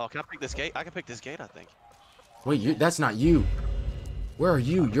wait. Oh, can I pick this gate? I can pick this gate, I think. Wait. That's not you. Where are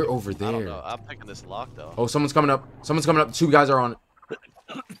you? You're over there. I don't know. I'm picking this lock though. Oh, someone's coming up. Someone's coming up. 2 guys are on it.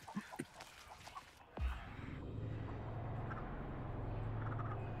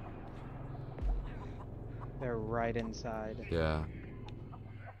 They're right inside. Yeah.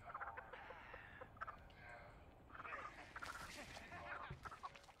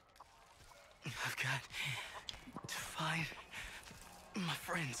 I've got to find my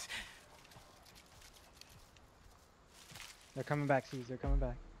friends. They're coming back, C's. They're coming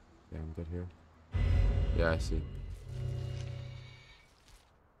back. Yeah, I'm good here. Yeah, I see.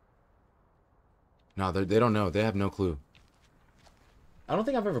 No, they don't know. They have no clue. I don't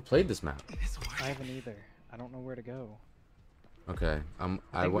think I've ever played this map. I haven't either. I don't know where to go. Okay. I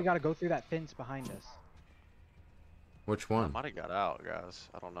think we gotta go through that fence behind us. Which I one? might have got out, guys.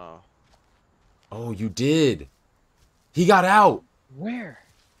 I don't know. Oh, you did. He got out. Where?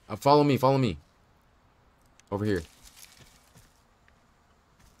 Follow me. Follow me. Over here.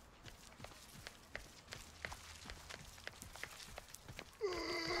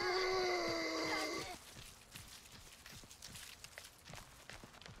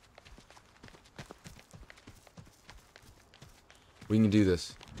 We can do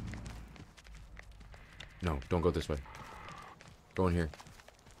this. No, don't go this way. Go in here.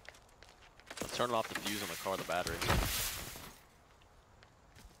 Turn off the fuse on the car, the battery.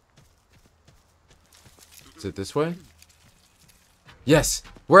 Is it this way? Yes!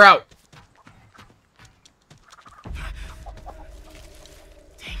 We're out!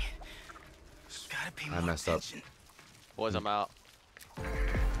 Dang it. Gotta pay I more messed up. attention. Boys, I'm out.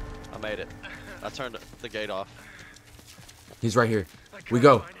 I made it. I turned the gate off. He's right here. We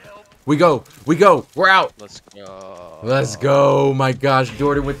go. We go. We go. We're out. Let's go. Let's go. My gosh,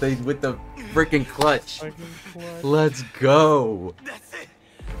 Jordan with the freaking clutch. Let's go. That's it.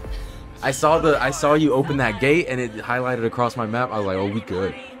 I saw you open that gate and it highlighted across my map. I was like, oh, we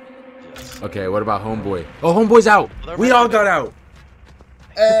good. Okay, what about homeboy? Oh, homeboy's out. We all got out.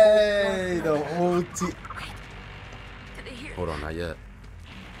 Hey, the whole team. Hold on, not yet.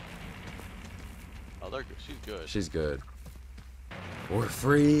 Oh, they're good. She's good. She's good. We're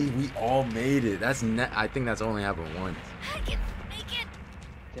free. We all made it. I think that's only happened once. I can make it.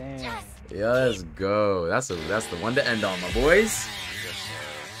 Damn. Just Yeah, let's go. That's the one to end on, my boys.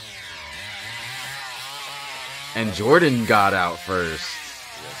 And Jordan got out first.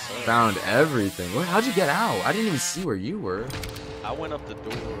 Yes, sir. Found everything. How'd you get out? I didn't even see where you were. I went up the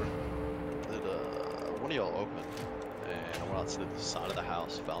door that one of y'all opened, and I went out to the side of the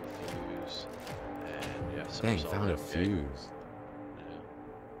house, found the fuse, and yeah. So Dang, it was all found a okay. fuse.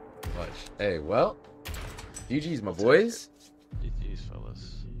 Yeah. Clutch. Hey, well, GG's, my boys. GG's,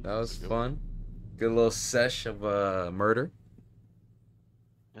 fellas. That was Good fun. Good little sesh of murder.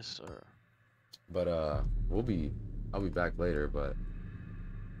 Yes, sir. But I'll be back later. But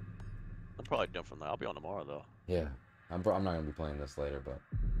I'm probably done from that. I'll be on tomorrow though. yeah, I'm not gonna be playing this later. But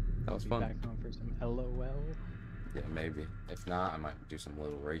that was Be fun. back on for some LOL. Yeah, maybe. If not, I might do some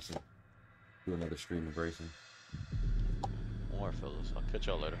little racing. Do another stream of racing. More, fellas. I'll catch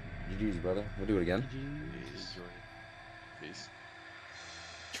y'all later. GG's, brother. We'll do it again. Peace. Peace.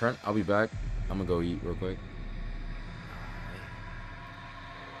 Trent, I'll be back. I'm gonna go eat real quick.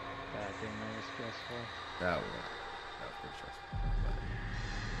 God damn, that was stressful. That was pretty stressful.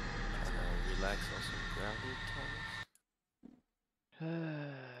 Relax on some grounded,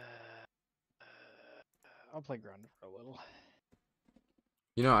 Thomas. I'll play grounded for a little.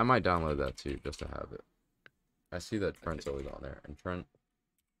 You know, I might download that too, just to have it. I see that Trent's always on there. And Trent,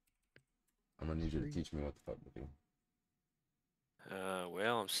 I'm gonna need you to teach me what the fuck to do.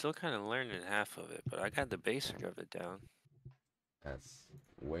 Well, I'm still kind of learning half of it, but I got the basic of it down. That's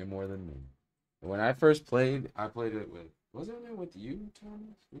way more than me. When I first played, I played it with... Wasn't it with you,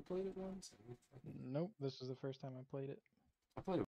 Thomas? We played it once? Nope, this was the first time I played it. I played it